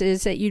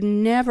experiences that you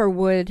never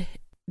would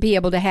be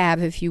able to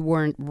have if you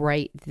weren't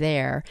right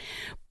there.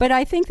 But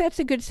I think that's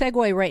a good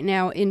segue right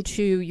now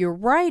into your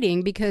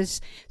writing, because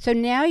so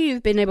now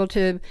you've been able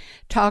to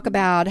talk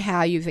about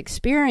how you've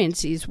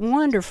experienced these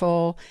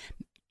wonderful,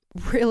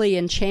 really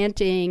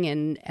enchanting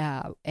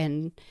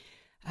and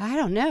I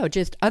don't know,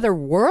 just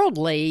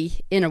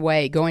otherworldly in a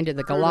way, going to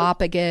the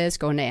Galapagos,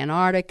 going to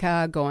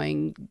Antarctica,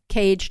 going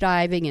cage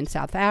diving in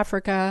South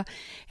Africa.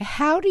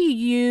 How do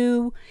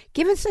you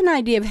give us an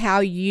idea of how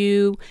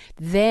you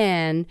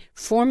then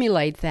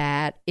formulate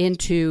that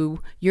into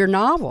your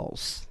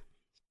novels?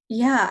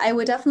 Yeah, I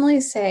would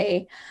definitely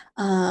say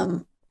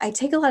I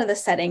take a lot of the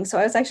settings. So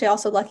I was actually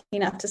also lucky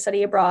enough to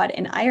study abroad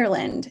in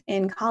Ireland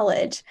in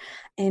college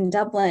in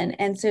Dublin.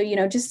 And so,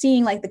 just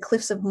seeing like the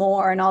Cliffs of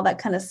Moher and all that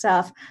kind of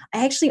stuff,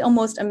 I actually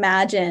almost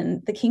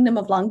imagine the Kingdom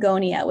of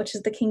Longonia, which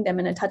is the kingdom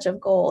in A Touch of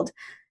Gold,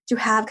 to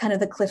have kind of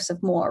the Cliffs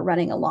of Moher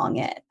running along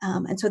it.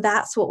 And so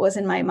that's what was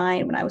in my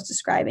mind when I was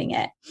describing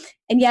it.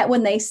 And yet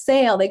when they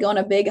sail, they go on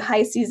a big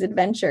high seas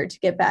adventure to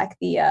get back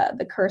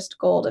the cursed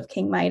gold of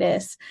King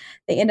Midas.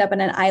 They end up on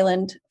an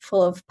island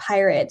full of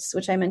pirates,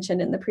 which I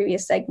mentioned in the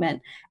previous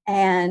segment.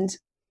 And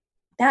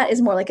that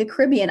is more like a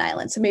Caribbean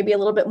island. So maybe a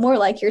little bit more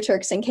like your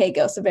Turks and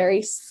Caicos, a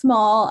very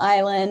small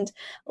island,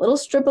 a little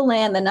strip of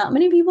land that not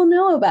many people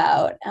know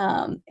about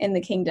in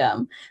the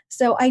kingdom.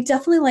 So I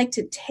definitely like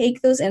to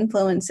take those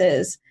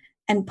influences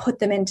and put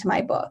them into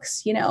my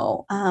books.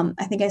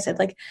 I think I said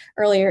like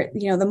earlier,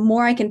 the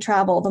more I can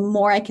travel, the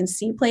more I can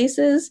see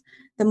places,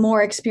 the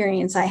more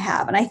experience I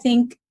have. And I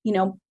think,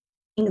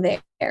 being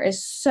there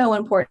is so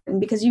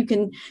important because you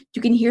can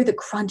hear the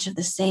crunch of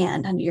the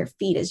sand under your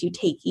feet as you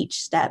take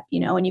each step,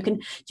 and you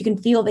can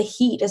feel the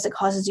heat as it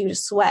causes you to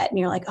sweat, and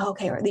you're like, oh,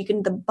 okay, or you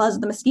can the buzz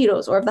of the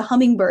mosquitoes or of the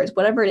hummingbirds,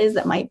 whatever it is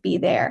that might be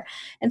there.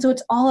 And so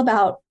it's all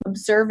about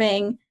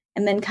observing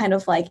and then kind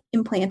of like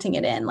implanting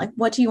it in. Like,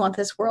 what do you want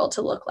this world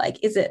to look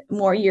like? Is it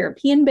more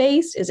European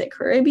based? Is it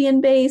Caribbean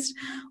based?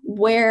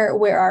 Where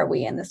are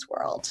we in this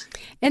world?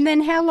 And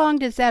then how long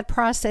does that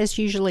process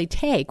usually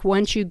take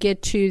once you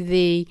get to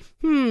the,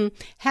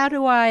 how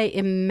do I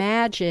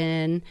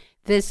imagine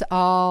this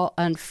all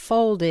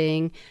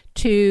unfolding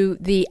to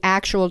the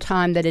actual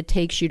time that it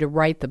takes you to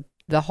write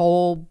the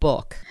whole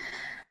book?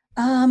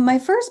 My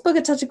first book,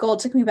 A Touch of Gold,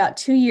 took me about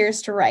 2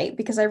 years to write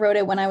because I wrote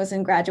it when I was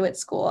in graduate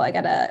school. I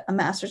got a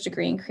master's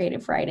degree in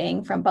creative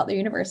writing from Butler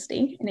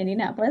University in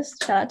Indianapolis.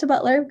 Shout out to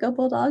Butler, go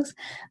Bulldogs.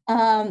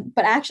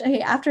 But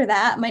actually, after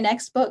that, my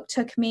next book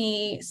took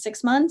me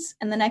 6 months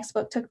and the next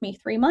book took me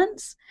 3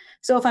 months.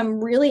 So if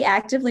I'm really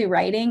actively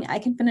writing, I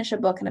can finish a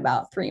book in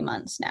about 3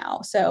 months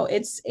now. So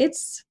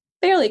it's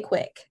fairly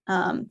quick.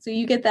 So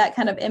you get that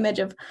kind of image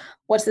of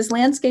what's this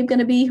landscape going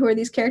to be? Who are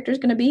these characters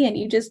going to be? And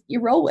you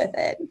roll with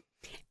it.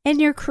 And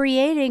you're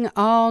creating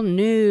all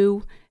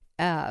new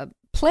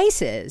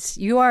places.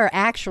 You are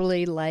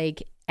actually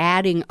like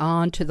adding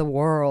on to the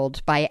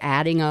world by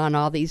adding on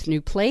all these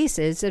new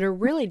places that are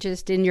really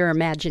just in your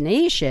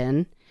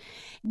imagination.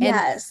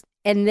 Yes.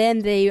 And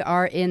then they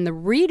are in the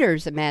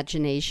reader's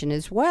imagination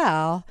as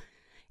well.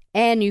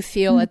 And you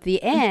feel at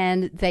the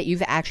end that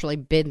you've actually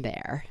been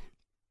there.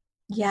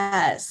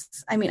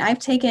 Yes. I mean, I've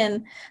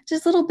taken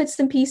just little bits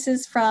and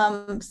pieces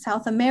from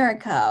South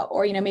America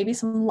or, maybe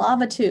some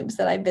lava tubes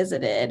that I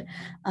visited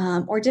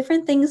or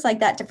different things like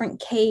that,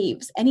 different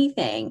caves,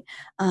 anything,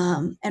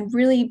 and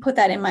really put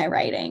that in my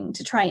writing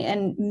to try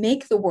and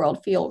make the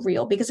world feel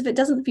real. Because if it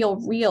doesn't feel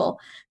real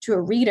to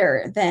a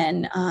reader,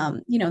 then,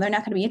 they're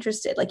not going to be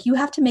interested. Like you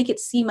have to make it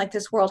seem like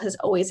this world has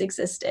always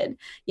existed.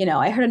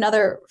 I heard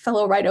another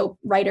fellow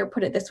writer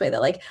put it this way,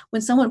 that like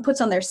when someone puts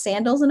on their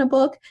sandals in a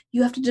book,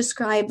 you have to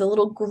describe the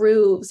little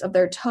grooves of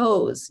their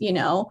toes,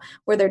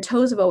 where their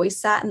toes have always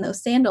sat in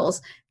those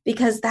sandals,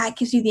 because that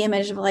gives you the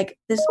image of like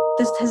this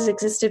has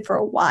existed for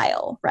a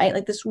while, right?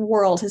 Like this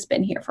world has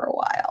been here for a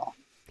while.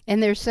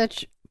 And they're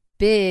such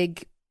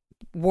big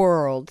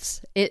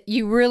worlds.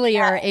 You really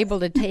are able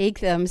to take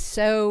them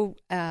so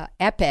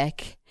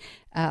epic,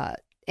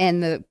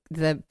 and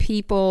the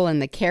people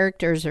and the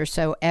characters are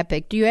so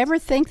epic. Do you ever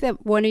think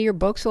that one of your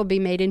books will be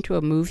made into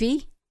a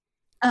movie?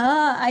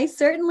 I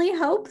certainly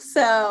hope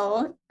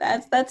so.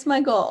 That's my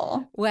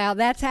goal. Well,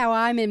 that's how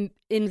I'm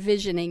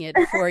envisioning it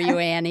for you,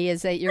 Annie,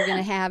 is that you're going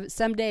to have,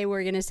 someday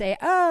we're going to say,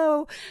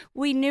 oh,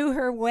 we knew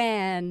her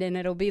when, and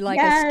it'll be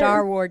like a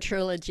Star Wars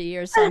trilogy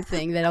or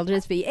something that'll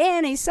just be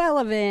Annie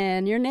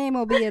Sullivan. Your name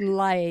will be in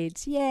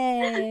lights.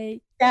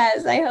 Yay.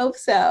 Yes, I hope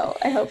so.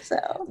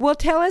 Well,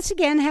 tell us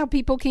again how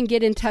people can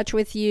get in touch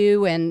with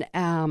you and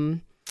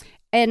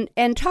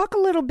talk a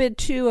little bit,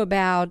 too,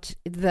 about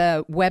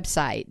the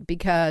website,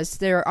 because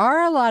there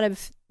are a lot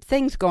of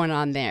things going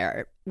on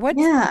there.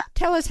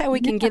 Tell us how we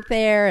can get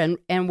there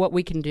and what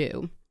we can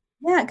do.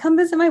 Yeah, come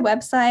visit my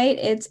website.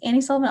 It's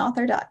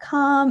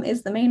AnnieSullivanAuthor.com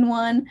is the main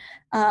one.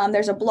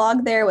 There's a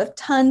blog there with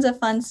tons of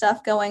fun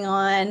stuff going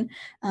on,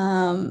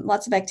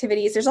 lots of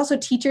activities. There's also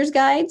teacher's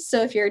guides.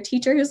 So if you're a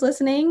teacher who's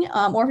listening,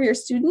 or if you're a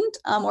student,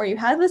 or you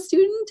have a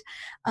student,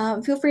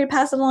 feel free to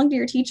pass it along to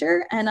your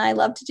teacher. And I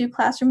love to do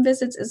classroom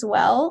visits as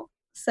well.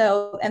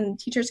 So, and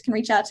teachers can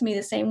reach out to me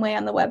the same way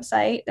on the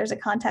website. There's a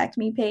contact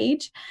me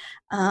page.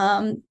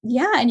 And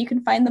you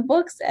can find the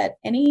books at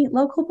any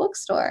local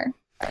bookstore.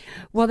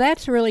 Well,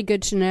 that's really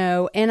good to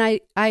know. And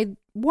I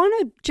want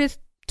to just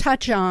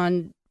touch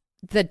on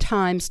the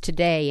times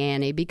today,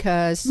 Annie,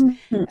 because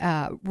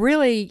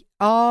really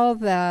all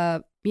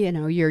the,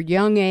 your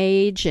young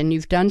age, and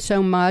you've done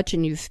so much,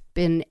 and you've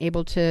been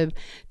able to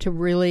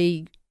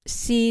really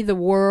see the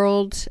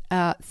world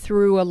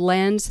through a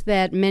lens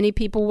that many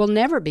people will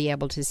never be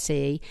able to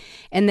see,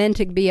 and then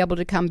to be able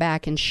to come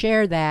back and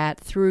share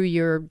that through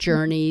your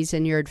journeys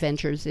and your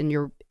adventures in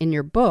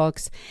your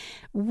books.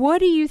 What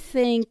do you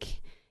think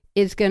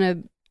is going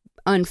to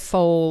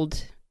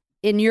unfold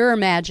in your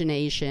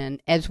imagination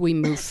as we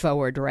move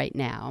forward right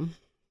now?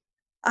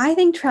 I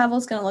think travel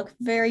is going to look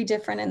very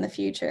different in the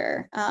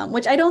future,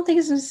 which I don't think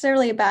is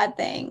necessarily a bad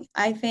thing.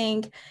 I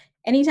think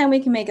anytime we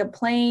can make a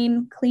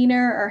plane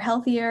cleaner or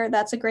healthier,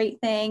 that's a great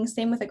thing.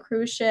 Same with a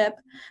cruise ship.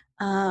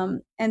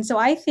 And so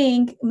I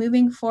think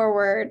moving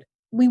forward,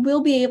 we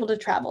will be able to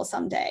travel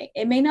someday.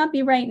 It may not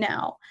be right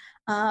now.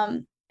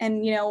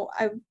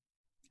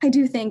 I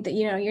do think that,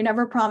 you're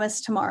never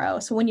promised tomorrow.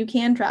 So when you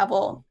can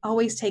travel,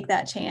 always take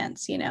that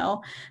chance.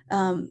 The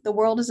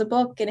world is a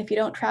book. And if you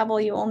don't travel,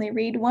 you only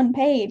read one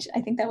page.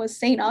 I think that was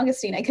St.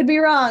 Augustine. I could be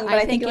wrong, but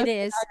I think it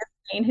is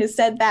Augustine who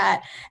said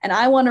that. And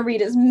I want to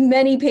read as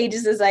many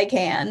pages as I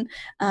can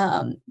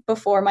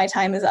before my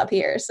time is up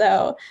here.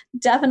 So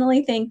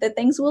definitely think that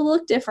things will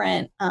look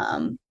different.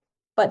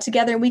 But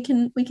together we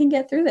can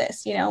get through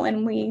this,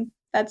 and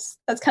that's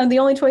kind of the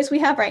only choice we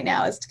have right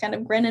now, is to kind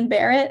of grin and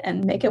bear it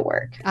and make it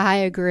work. I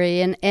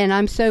agree. And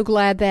I'm so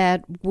glad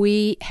that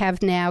we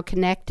have now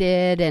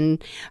connected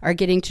and are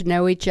getting to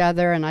know each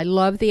other. And I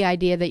love the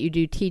idea that you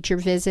do teacher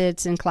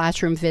visits and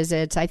classroom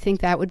visits. I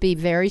think that would be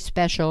very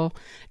special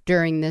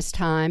during this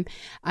time.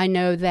 I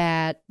know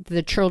that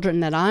the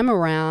children that I'm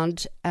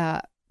around,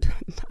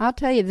 I'll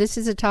tell you, this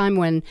is a time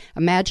when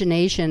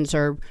imaginations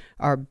are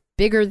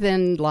bigger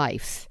than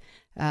life.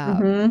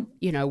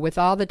 With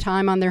all the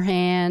time on their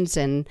hands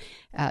and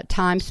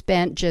time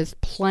spent just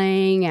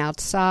playing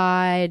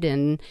outside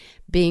and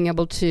being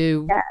able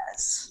to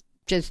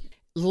just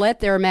let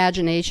their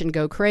imagination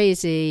go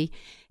crazy.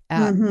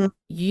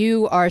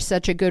 You are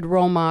such a good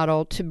role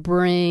model to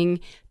bring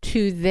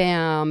to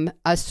them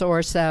a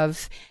source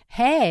of,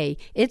 hey,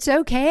 it's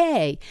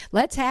okay.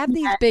 Let's have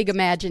these big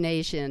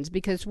imaginations,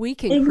 because we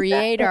can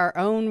create our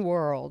own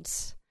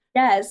worlds.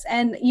 Yes.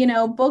 And,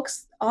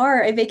 books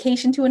are a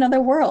vacation to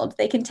another world.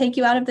 They can take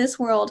you out of this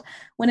world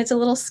when it's a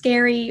little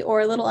scary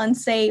or a little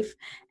unsafe.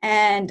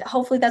 And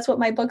hopefully that's what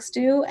my books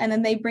do. And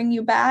then they bring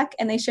you back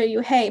and they show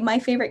you, hey, my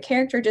favorite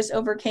character just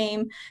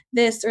overcame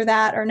this or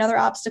that or another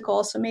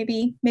obstacle. So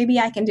maybe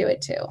I can do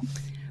it too.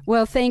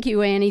 Well, thank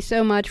you, Annie,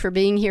 so much for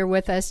being here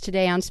with us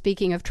today on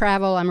Speaking of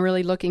Travel. I'm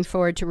really looking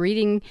forward to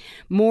reading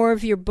more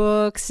of your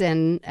books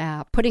and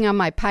putting on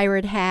my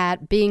pirate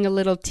hat, being a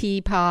little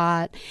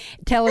teapot.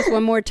 Tell us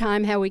one more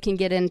time how we can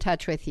get in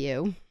touch with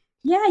you.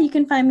 Yeah, you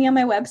can find me on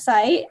my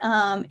website,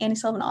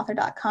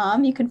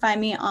 AnnieSullivanAuthor.com. You can find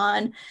me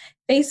on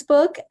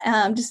Facebook.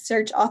 Just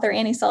search author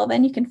Annie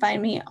Sullivan. You can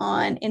find me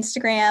on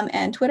Instagram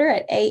and Twitter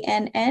at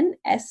ANNSULLIVA.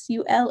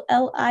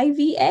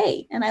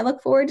 And I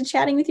look forward to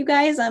chatting with you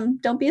guys.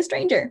 Don't be a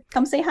stranger.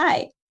 Come say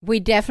hi. We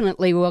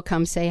definitely will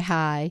come say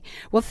hi.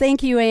 Well,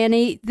 thank you,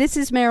 Annie. This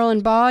is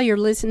Marilyn Ball. You're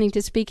listening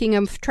to Speaking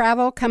of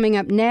Travel. Coming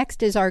up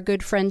next is our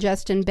good friend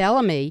Justin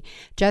Bellamy.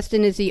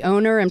 Justin is the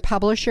owner and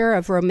publisher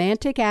of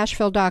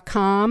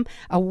RomanticAsheville.com,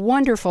 a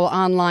wonderful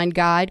online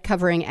guide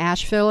covering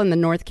Asheville and the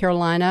North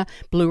Carolina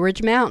Blue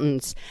Ridge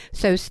Mountains.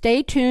 So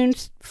stay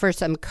tuned for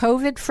some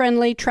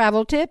COVID-friendly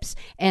travel tips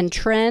and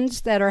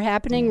trends that are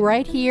happening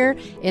right here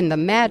in the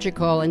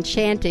magical,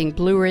 enchanting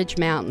Blue Ridge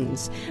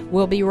Mountains.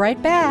 We'll be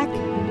right back.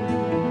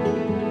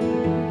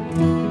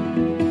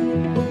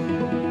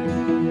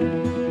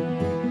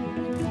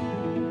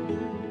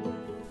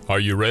 Are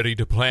you ready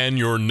to plan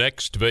your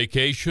next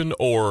vacation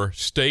or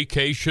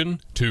staycation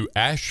to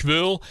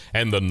Asheville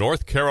and the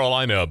North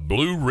Carolina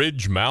Blue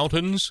Ridge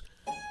Mountains?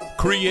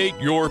 Create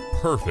your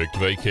perfect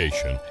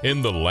vacation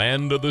in the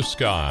land of the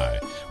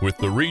sky with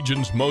the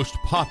region's most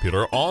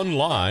popular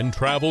online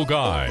travel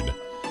guide.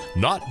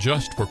 Not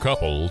just for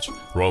couples,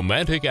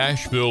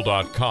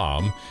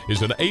 RomanticAsheville.com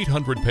is an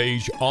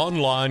 800-page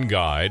online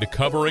guide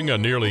covering a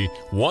nearly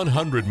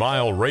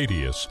 100-mile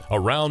radius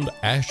around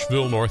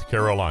Asheville, North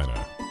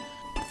Carolina.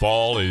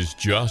 Fall is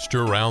just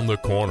around the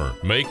corner,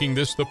 making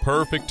this the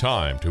perfect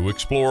time to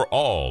explore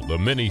all the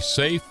many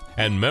safe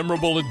and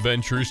memorable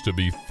adventures to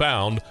be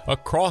found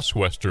across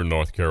Western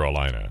North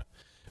Carolina.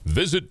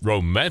 Visit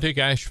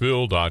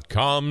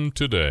RomanticAsheville.com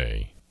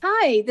today.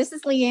 Hi, this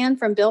is Leanne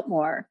from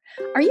Biltmore.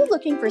 Are you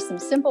looking for some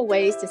simple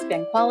ways to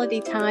spend quality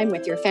time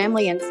with your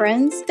family and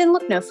friends? Then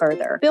look no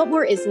further.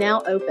 Biltmore is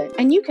now open,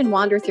 and you can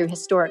wander through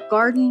historic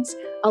gardens,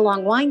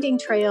 along winding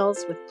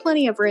trails with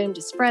plenty of room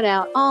to spread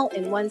out, all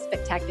in one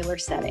spectacular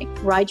setting.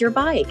 Ride your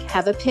bike,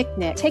 have a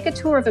picnic, take a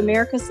tour of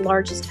America's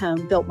largest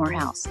home, Biltmore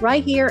House,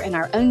 right here in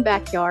our own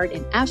backyard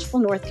in Asheville,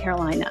 North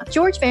Carolina.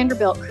 George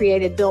Vanderbilt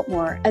created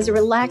Biltmore as a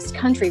relaxed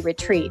country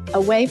retreat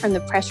away from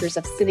the pressures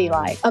of city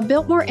life. A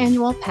Biltmore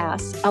annual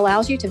pass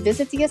allows you to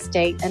visit the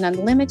estate an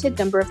unlimited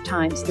number of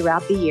times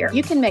throughout the year.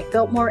 You can make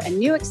Biltmore a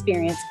new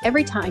experience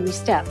every time you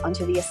step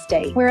onto the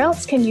estate. Where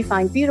else can you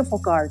find beautiful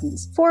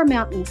gardens, 4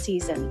 mountain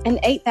seasons, and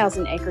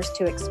 8,000 acres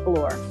to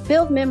explore?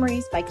 Build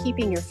memories by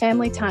keeping your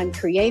family time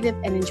creative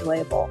and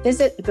enjoyable.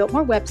 Visit the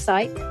Biltmore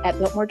website at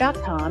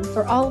Biltmore.com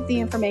for all of the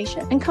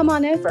information. And come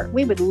on over.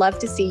 We would love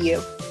to see you.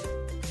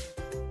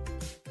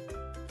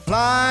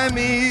 Fly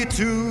me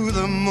to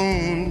the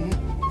moon.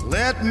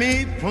 Let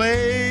me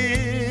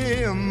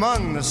play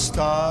among the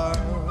stars.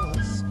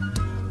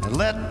 And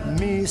let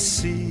me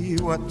see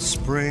what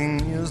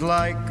spring is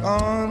like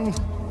on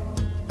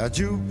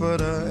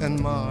Jupiter and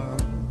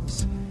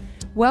Mars.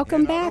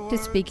 Welcome back to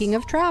Speaking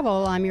of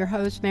Travel. I'm your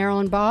host,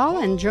 Marilyn Ball,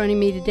 and joining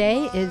me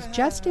today is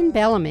Justin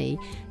Bellamy.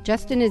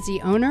 Justin is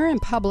the owner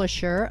and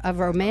publisher of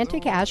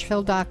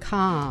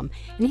RomanticAsheville.com,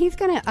 and he's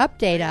going to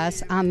update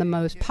us on the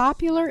most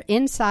popular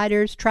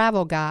insider's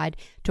travel guide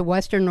to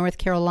Western North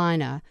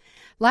Carolina.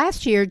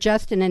 Last year,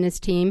 Justin and his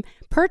team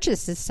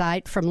purchased the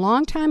site from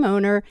longtime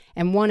owner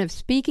and one of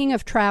Speaking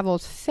of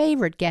Travel's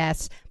favorite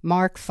guests,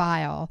 Mark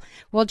Feil.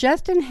 Well,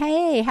 Justin,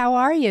 hey, how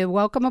are you?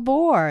 Welcome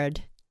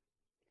aboard.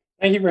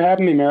 Thank you for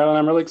having me, Marilyn.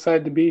 I'm really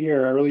excited to be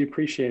here. I really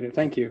appreciate it.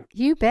 Thank you.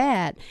 You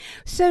bet.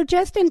 So,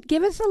 Justin,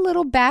 give us a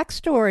little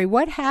backstory.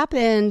 What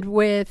happened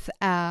with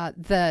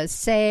the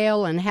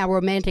sale and how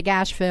Romantic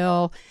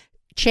Asheville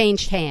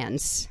changed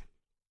hands?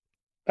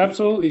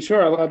 Absolutely.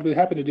 Sure. I'd be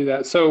happy to do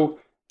that. So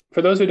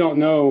for those who don't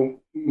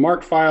know,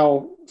 Mark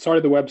Feil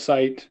started the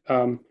website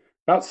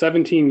about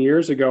 17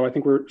 years ago. I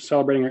think we're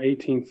celebrating our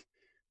 18th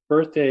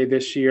birthday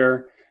this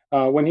year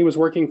when he was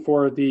working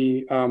for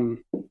the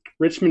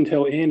Richmond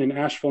Hill Inn in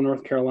Asheville,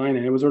 North Carolina.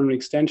 It was sort of an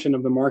extension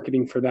of the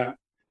marketing for that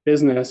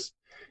business.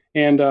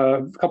 And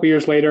a couple of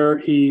years later,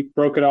 he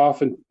broke it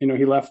off and,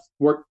 he left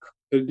work,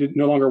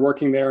 no longer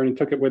working there, and he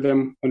took it with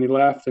him when he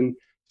left and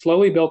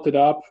slowly built it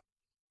up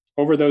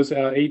over those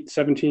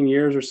 17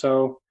 years or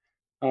so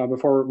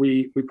before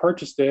we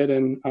purchased it.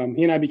 And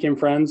he and I became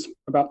friends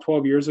about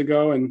 12 years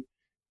ago, and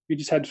we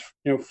just had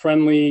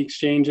friendly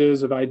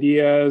exchanges of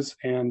ideas.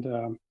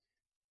 And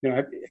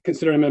I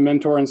consider him a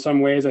mentor in some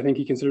ways. I think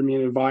he considered me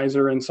an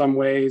advisor in some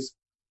ways.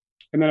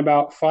 And then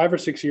about 5 or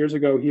 6 years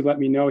ago, he let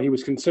me know he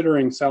was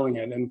considering selling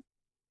it,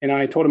 and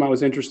I told him I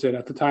was interested.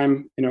 At the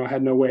time, I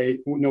had no way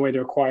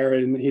to acquire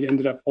it, and he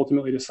ended up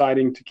ultimately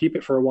deciding to keep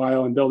it for a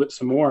while and build it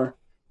some more.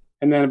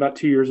 And then about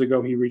 2 years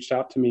ago, he reached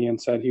out to me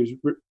and said he was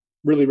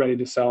really ready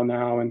to sell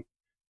now. And it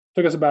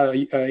took us about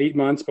 8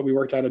 months, but we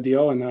worked out a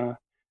deal. And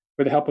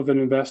with the help of an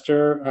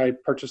investor, I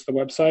purchased the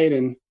website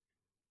and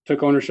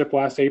took ownership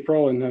last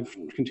April and have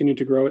continued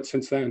to grow it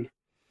since then.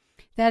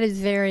 That is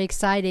very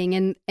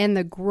exciting. And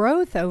the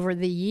growth over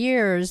the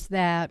years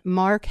that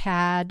Mark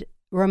had,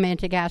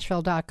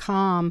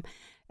 romanticasheville.com,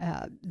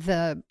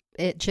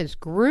 it just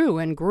grew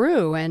and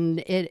grew. And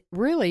it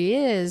really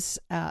is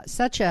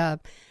such an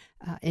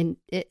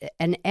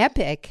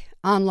epic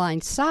online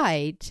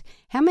site.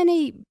 How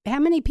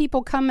many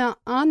people come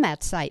on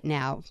that site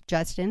now,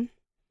 Justin?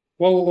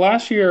 Well,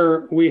 last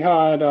year we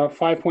had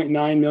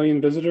 5.9 million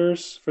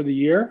visitors for the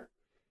year.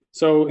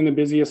 So in the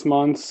busiest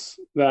months,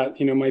 that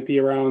might be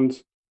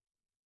around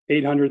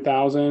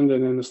 800,000,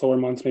 and in the slower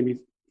months, maybe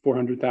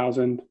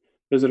 400,000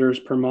 visitors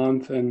per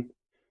month. And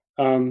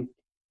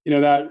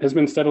that has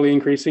been steadily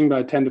increasing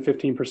by 10 to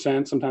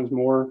 15%, sometimes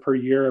more per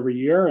year every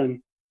year.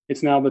 And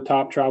it's now the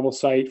top travel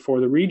site for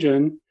the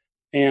region,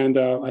 and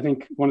I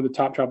think one of the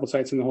top travel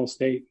sites in the whole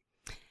state.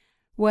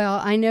 Well,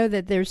 I know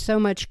that there's so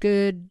much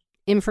good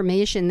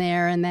information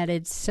there, and that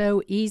it's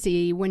so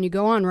easy when you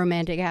go on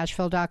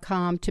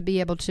romanticasheville.com to be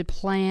able to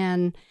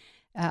plan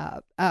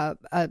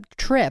a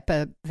trip,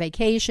 a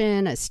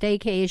vacation, a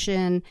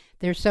staycation.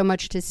 There's so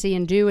much to see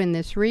and do in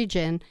this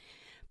region.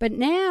 But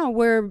now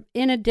we're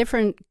in a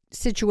different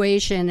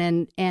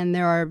situation, and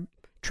there are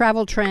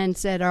travel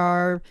trends that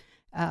are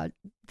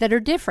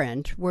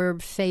different. We're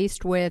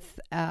faced with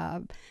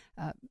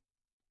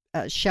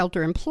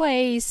shelter in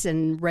place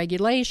and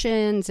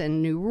regulations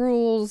and new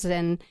rules.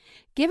 And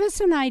give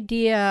us an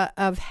idea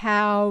of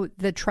how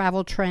the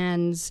travel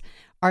trends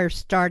are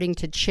starting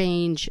to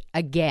change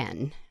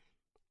again.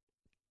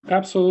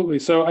 Absolutely.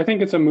 So I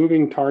think it's a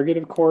moving target,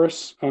 of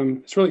course.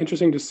 It's really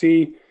interesting to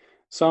see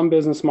some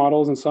business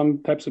models and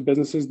some types of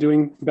businesses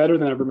doing better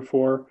than ever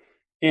before,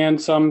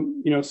 and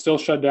some, still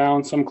shut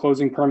down, some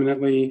closing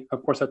permanently.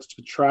 Of course, that's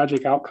a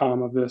tragic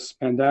outcome of this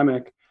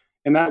pandemic.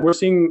 And that we're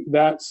seeing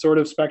that sort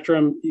of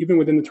spectrum even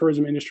within the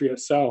tourism industry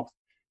itself.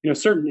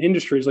 Certain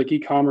industries like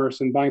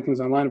e-commerce and buying things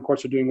online, of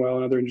course, are doing well,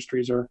 and other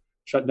industries are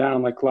shut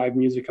down, like live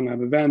music and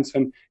live events.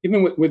 And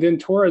even within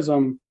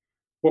tourism,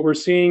 what we're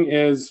seeing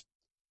is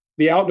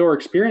the outdoor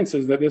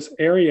experiences that this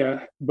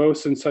area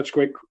boasts in such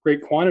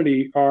great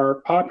quantity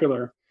are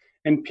popular,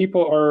 and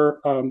people are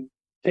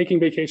taking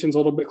vacations a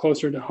little bit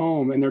closer to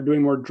home, and they're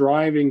doing more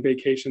driving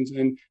vacations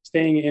and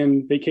staying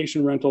in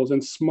vacation rentals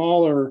and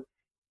smaller,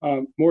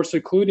 more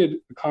secluded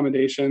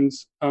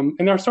accommodations. And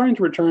they're starting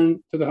to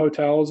return to the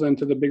hotels and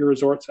to the bigger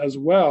resorts as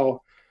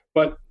well.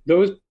 But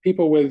those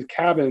people with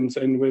cabins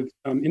and with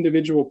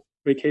individual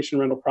vacation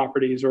rental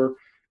properties, or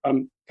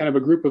kind of a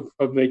group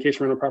of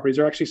vacation rental properties,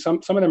 are actually some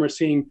of them are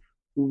seeing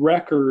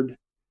record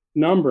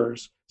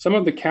numbers. Some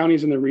of the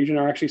counties in the region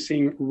are actually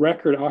seeing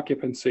record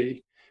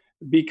occupancy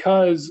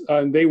because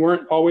they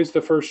weren't always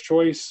the first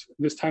choice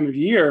this time of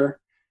year.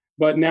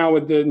 But now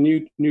with the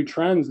new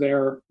trends,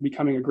 they're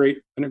becoming a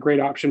great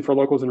option for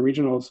locals and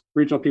regional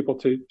people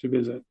to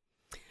visit.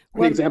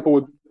 An example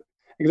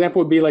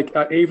would be like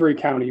Avery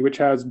County, which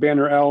has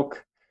Banner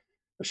Elk,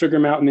 Sugar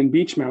Mountain, and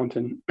Beech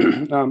Mountain.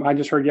 I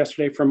just heard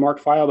yesterday from Mark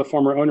Feil, the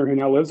former owner who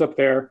now lives up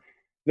there,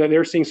 that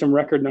they're seeing some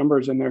record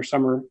numbers in their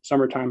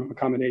summertime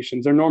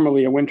accommodations. They're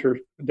normally a winter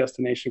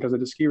destination because of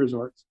the ski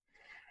resorts.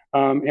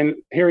 And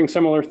hearing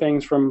similar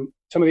things from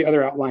some of the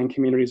other outlying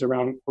communities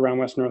around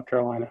Western North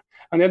Carolina.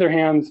 On the other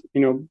hand,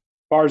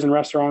 bars and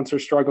restaurants are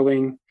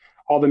struggling.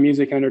 All the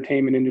music and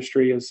entertainment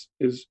industry is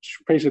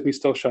basically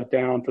still shut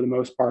down for the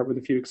most part, with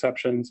a few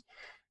exceptions.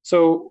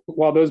 So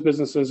while those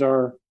businesses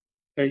are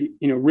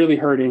really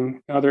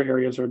hurting. Other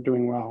areas are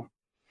doing well.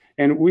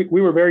 And we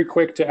were very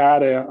quick to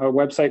add a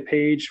website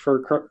page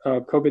for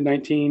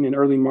COVID-19 in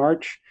early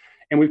March.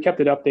 And we've kept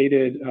it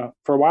updated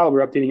for a while. We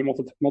were updating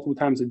it multiple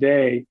times a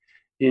day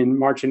in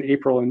March and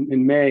April and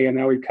in May. And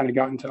now we've kind of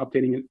gotten to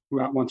updating it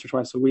about once or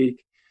twice a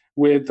week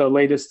with the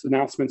latest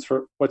announcements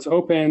for what's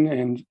open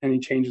and any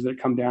changes that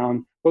come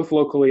down, both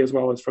locally as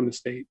well as from the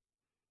state.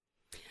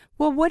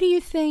 Well, what do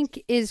you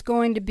think is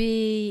going to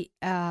be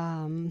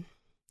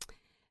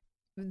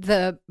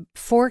the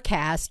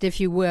forecast, if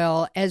you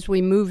will, as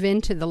we move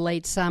into the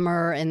late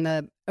summer and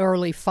the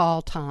early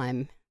fall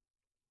time?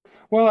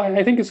 Well,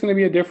 I think it's going to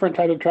be a different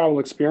type of travel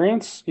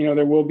experience.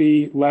 There will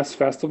be less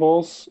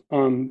festivals.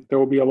 There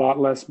will be a lot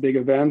less big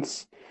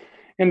events.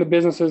 And the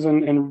businesses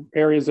and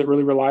areas that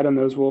really relied on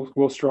those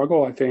will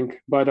struggle, I think.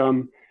 But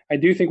I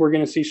do think we're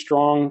going to see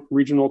strong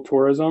regional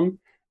tourism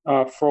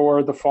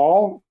for the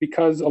fall,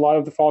 because a lot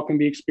of the fall can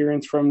be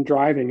experienced from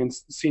driving and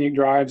scenic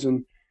drives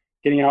and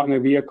getting out in a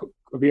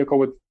vehicle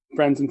with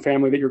friends and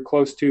family that you're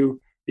close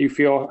to, that you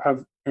feel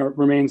have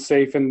remained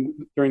safe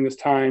during this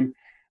time.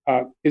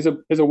 Is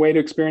a way to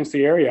experience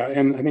the area,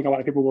 and I think a lot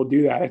of people will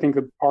do that. I think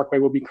the Parkway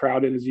will be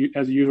crowded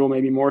as usual,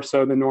 maybe more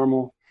so than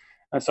normal.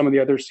 Some of the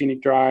other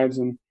scenic drives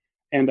and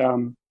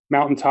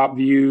mountaintop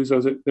views,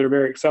 those that are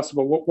very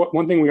accessible.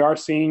 One thing we are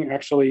seeing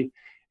actually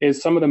is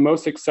some of the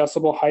most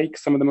accessible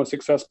hikes, some of the most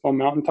accessible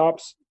mountaintop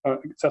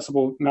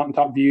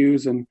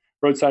views and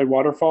roadside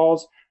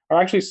waterfalls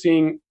are actually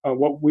seeing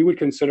what we would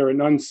consider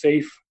an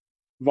unsafe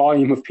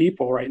volume of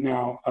people right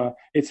now.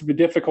 It's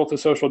difficult to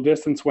social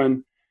distance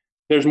when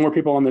there's more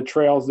people on the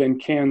trails than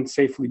can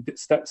safely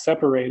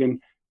separate, and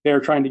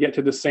they're trying to get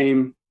to the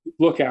same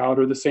lookout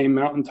or the same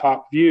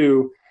mountaintop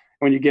view.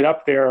 When you get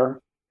up there,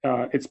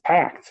 it's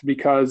packed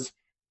because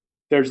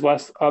there's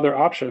less other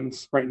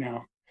options right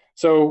now.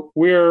 So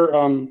we're,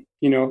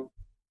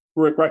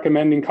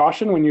 recommending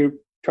caution when you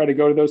try to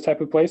go to those type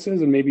of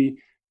places, and maybe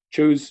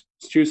choose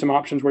some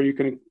options where you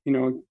can,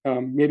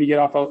 maybe get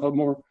off a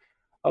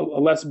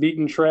less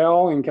beaten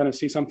trail and kind of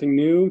see something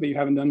new that you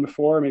haven't done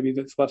before, maybe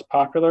that's less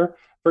popular.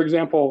 For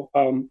example,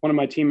 one of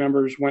my team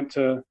members went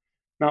to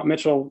Mount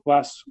Mitchell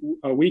last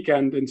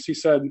weekend, and she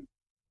said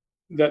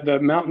that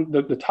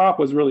the top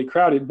was really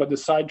crowded, but the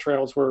side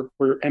trails were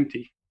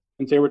empty.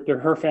 And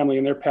her family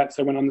and their pets,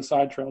 they went on the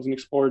side trails and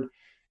explored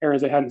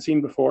areas they hadn't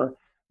seen before,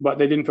 but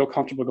they didn't feel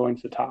comfortable going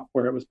to the top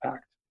where it was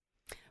packed.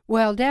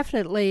 Well,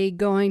 definitely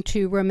going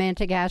to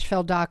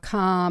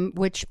romanticasheville.com,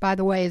 which, by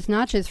the way, is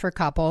not just for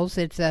couples.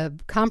 It's a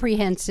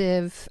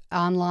comprehensive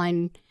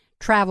online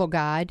travel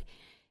guide.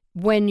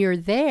 When you're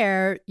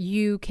there,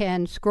 you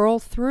can scroll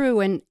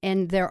through,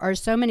 and there are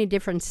so many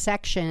different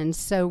sections.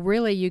 So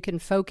really, you can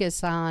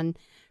focus on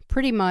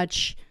pretty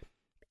much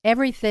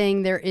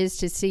everything there is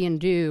to see and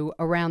do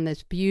around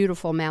this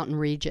beautiful mountain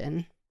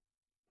region.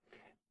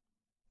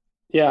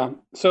 Yeah,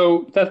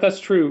 so that's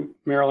true,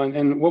 Marilyn.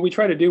 And what we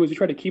try to do is we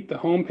try to keep the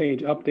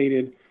homepage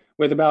updated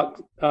with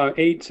about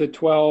 8 to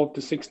 12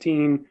 to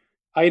 16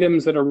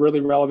 items that are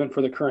really relevant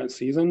for the current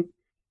season.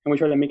 And we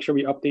try to make sure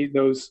we update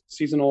those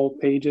seasonal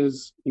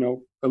pages,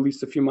 at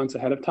least a few months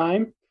ahead of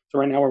time. So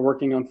right now we're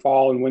working on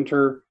fall and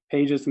winter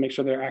pages to make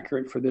sure they're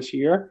accurate for this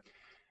year.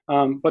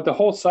 But the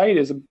whole site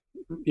is,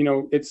 we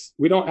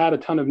don't add a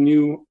ton of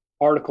new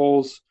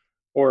articles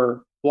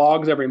or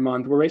blogs every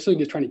month. We're basically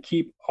just trying to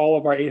keep all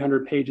of our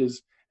 800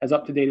 pages as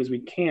up to date as we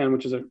can,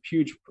 which is a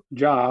huge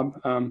job,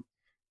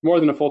 more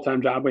than a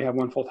full-time job. We have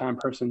one full-time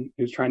person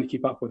who's trying to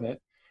keep up with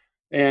it.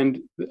 And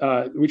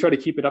we try to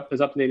keep it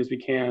as up to date as we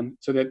can,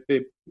 so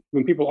that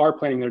when people are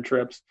planning their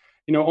trips,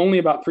 only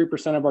about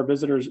 3% of our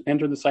visitors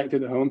enter the site through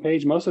the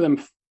homepage. Most of them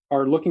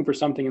are looking for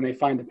something and they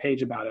find a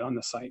page about it on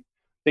the site.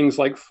 Things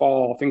like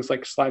fall, things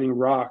like Sliding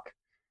Rock,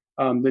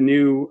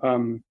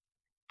 the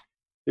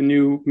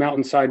new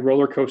mountainside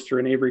roller coaster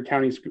in Avery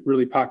County is a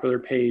really popular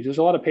page. There's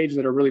a lot of pages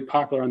that are really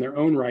popular on their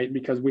own right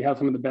because we have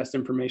some of the best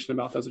information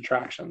about those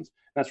attractions.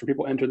 That's where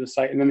people enter the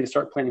site, and then they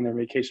start planning their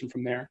vacation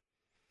from there.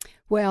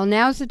 Well,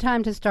 now's the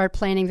time to start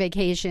planning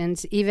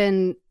vacations.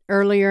 Even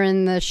earlier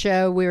in the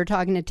show, we were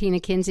talking to Tina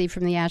Kinsey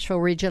from the Asheville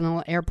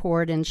Regional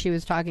Airport, and she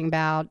was talking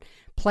about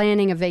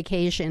planning a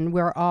vacation.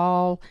 We're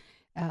all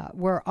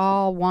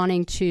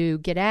wanting to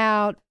get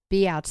out,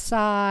 be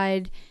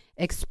outside,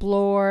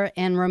 explore,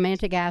 and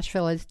Romantic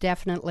Asheville is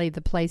definitely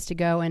the place to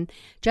go. And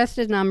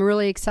Justin, I'm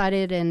really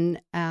excited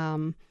and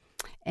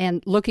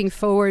looking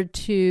forward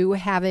to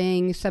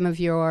having some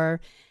of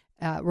your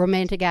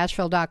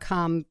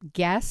romanticasheville.com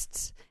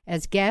guests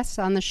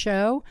on the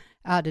show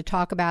to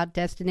talk about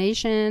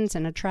destinations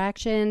and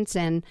attractions,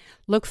 and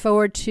look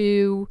forward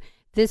to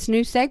this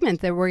new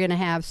segment that we're going to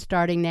have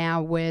starting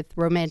now with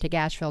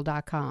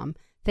romanticasheville.com.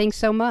 Thanks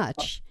so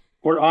much.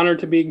 We're honored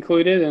to be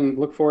included and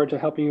look forward to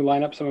helping you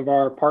line up some of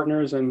our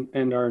partners and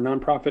our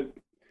nonprofit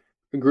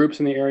groups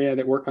in the area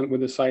that work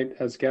with the site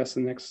as guests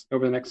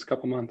over the next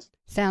couple months.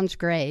 Sounds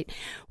great.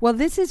 Well,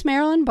 this is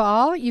Marilyn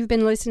Ball. You've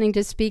been listening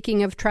to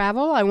Speaking of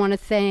Travel. I want to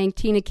thank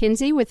Tina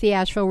Kinsey with the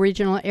Asheville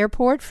Regional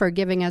Airport for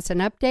giving us an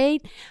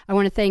update. I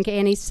want to thank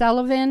Annie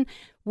Sullivan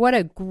What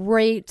a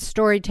great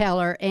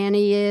storyteller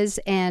Annie is,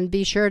 and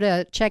be sure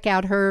to check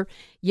out her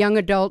young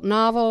adult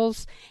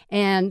novels.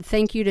 And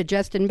thank you to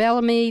Justin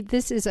Bellamy.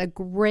 This is a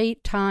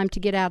great time to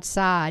get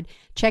outside.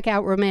 Check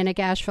out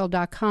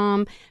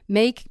romanticasheville.com.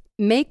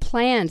 Make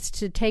plans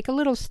to take a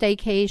little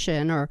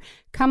staycation, or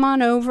come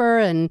on over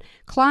and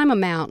climb a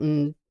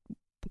mountain,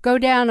 go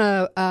down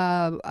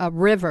a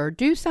river,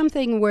 do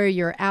something where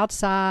you're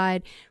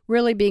outside,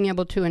 really being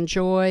able to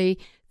enjoy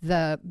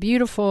the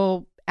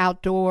beautiful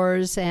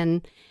outdoors,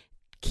 and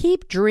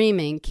keep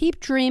dreaming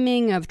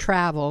of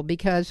travel,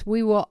 because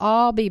we will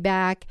all be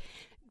back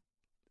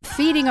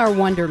feeding our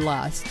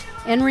wanderlust.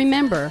 And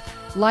remember,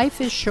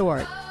 life is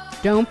short.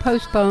 Don't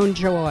postpone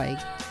joy.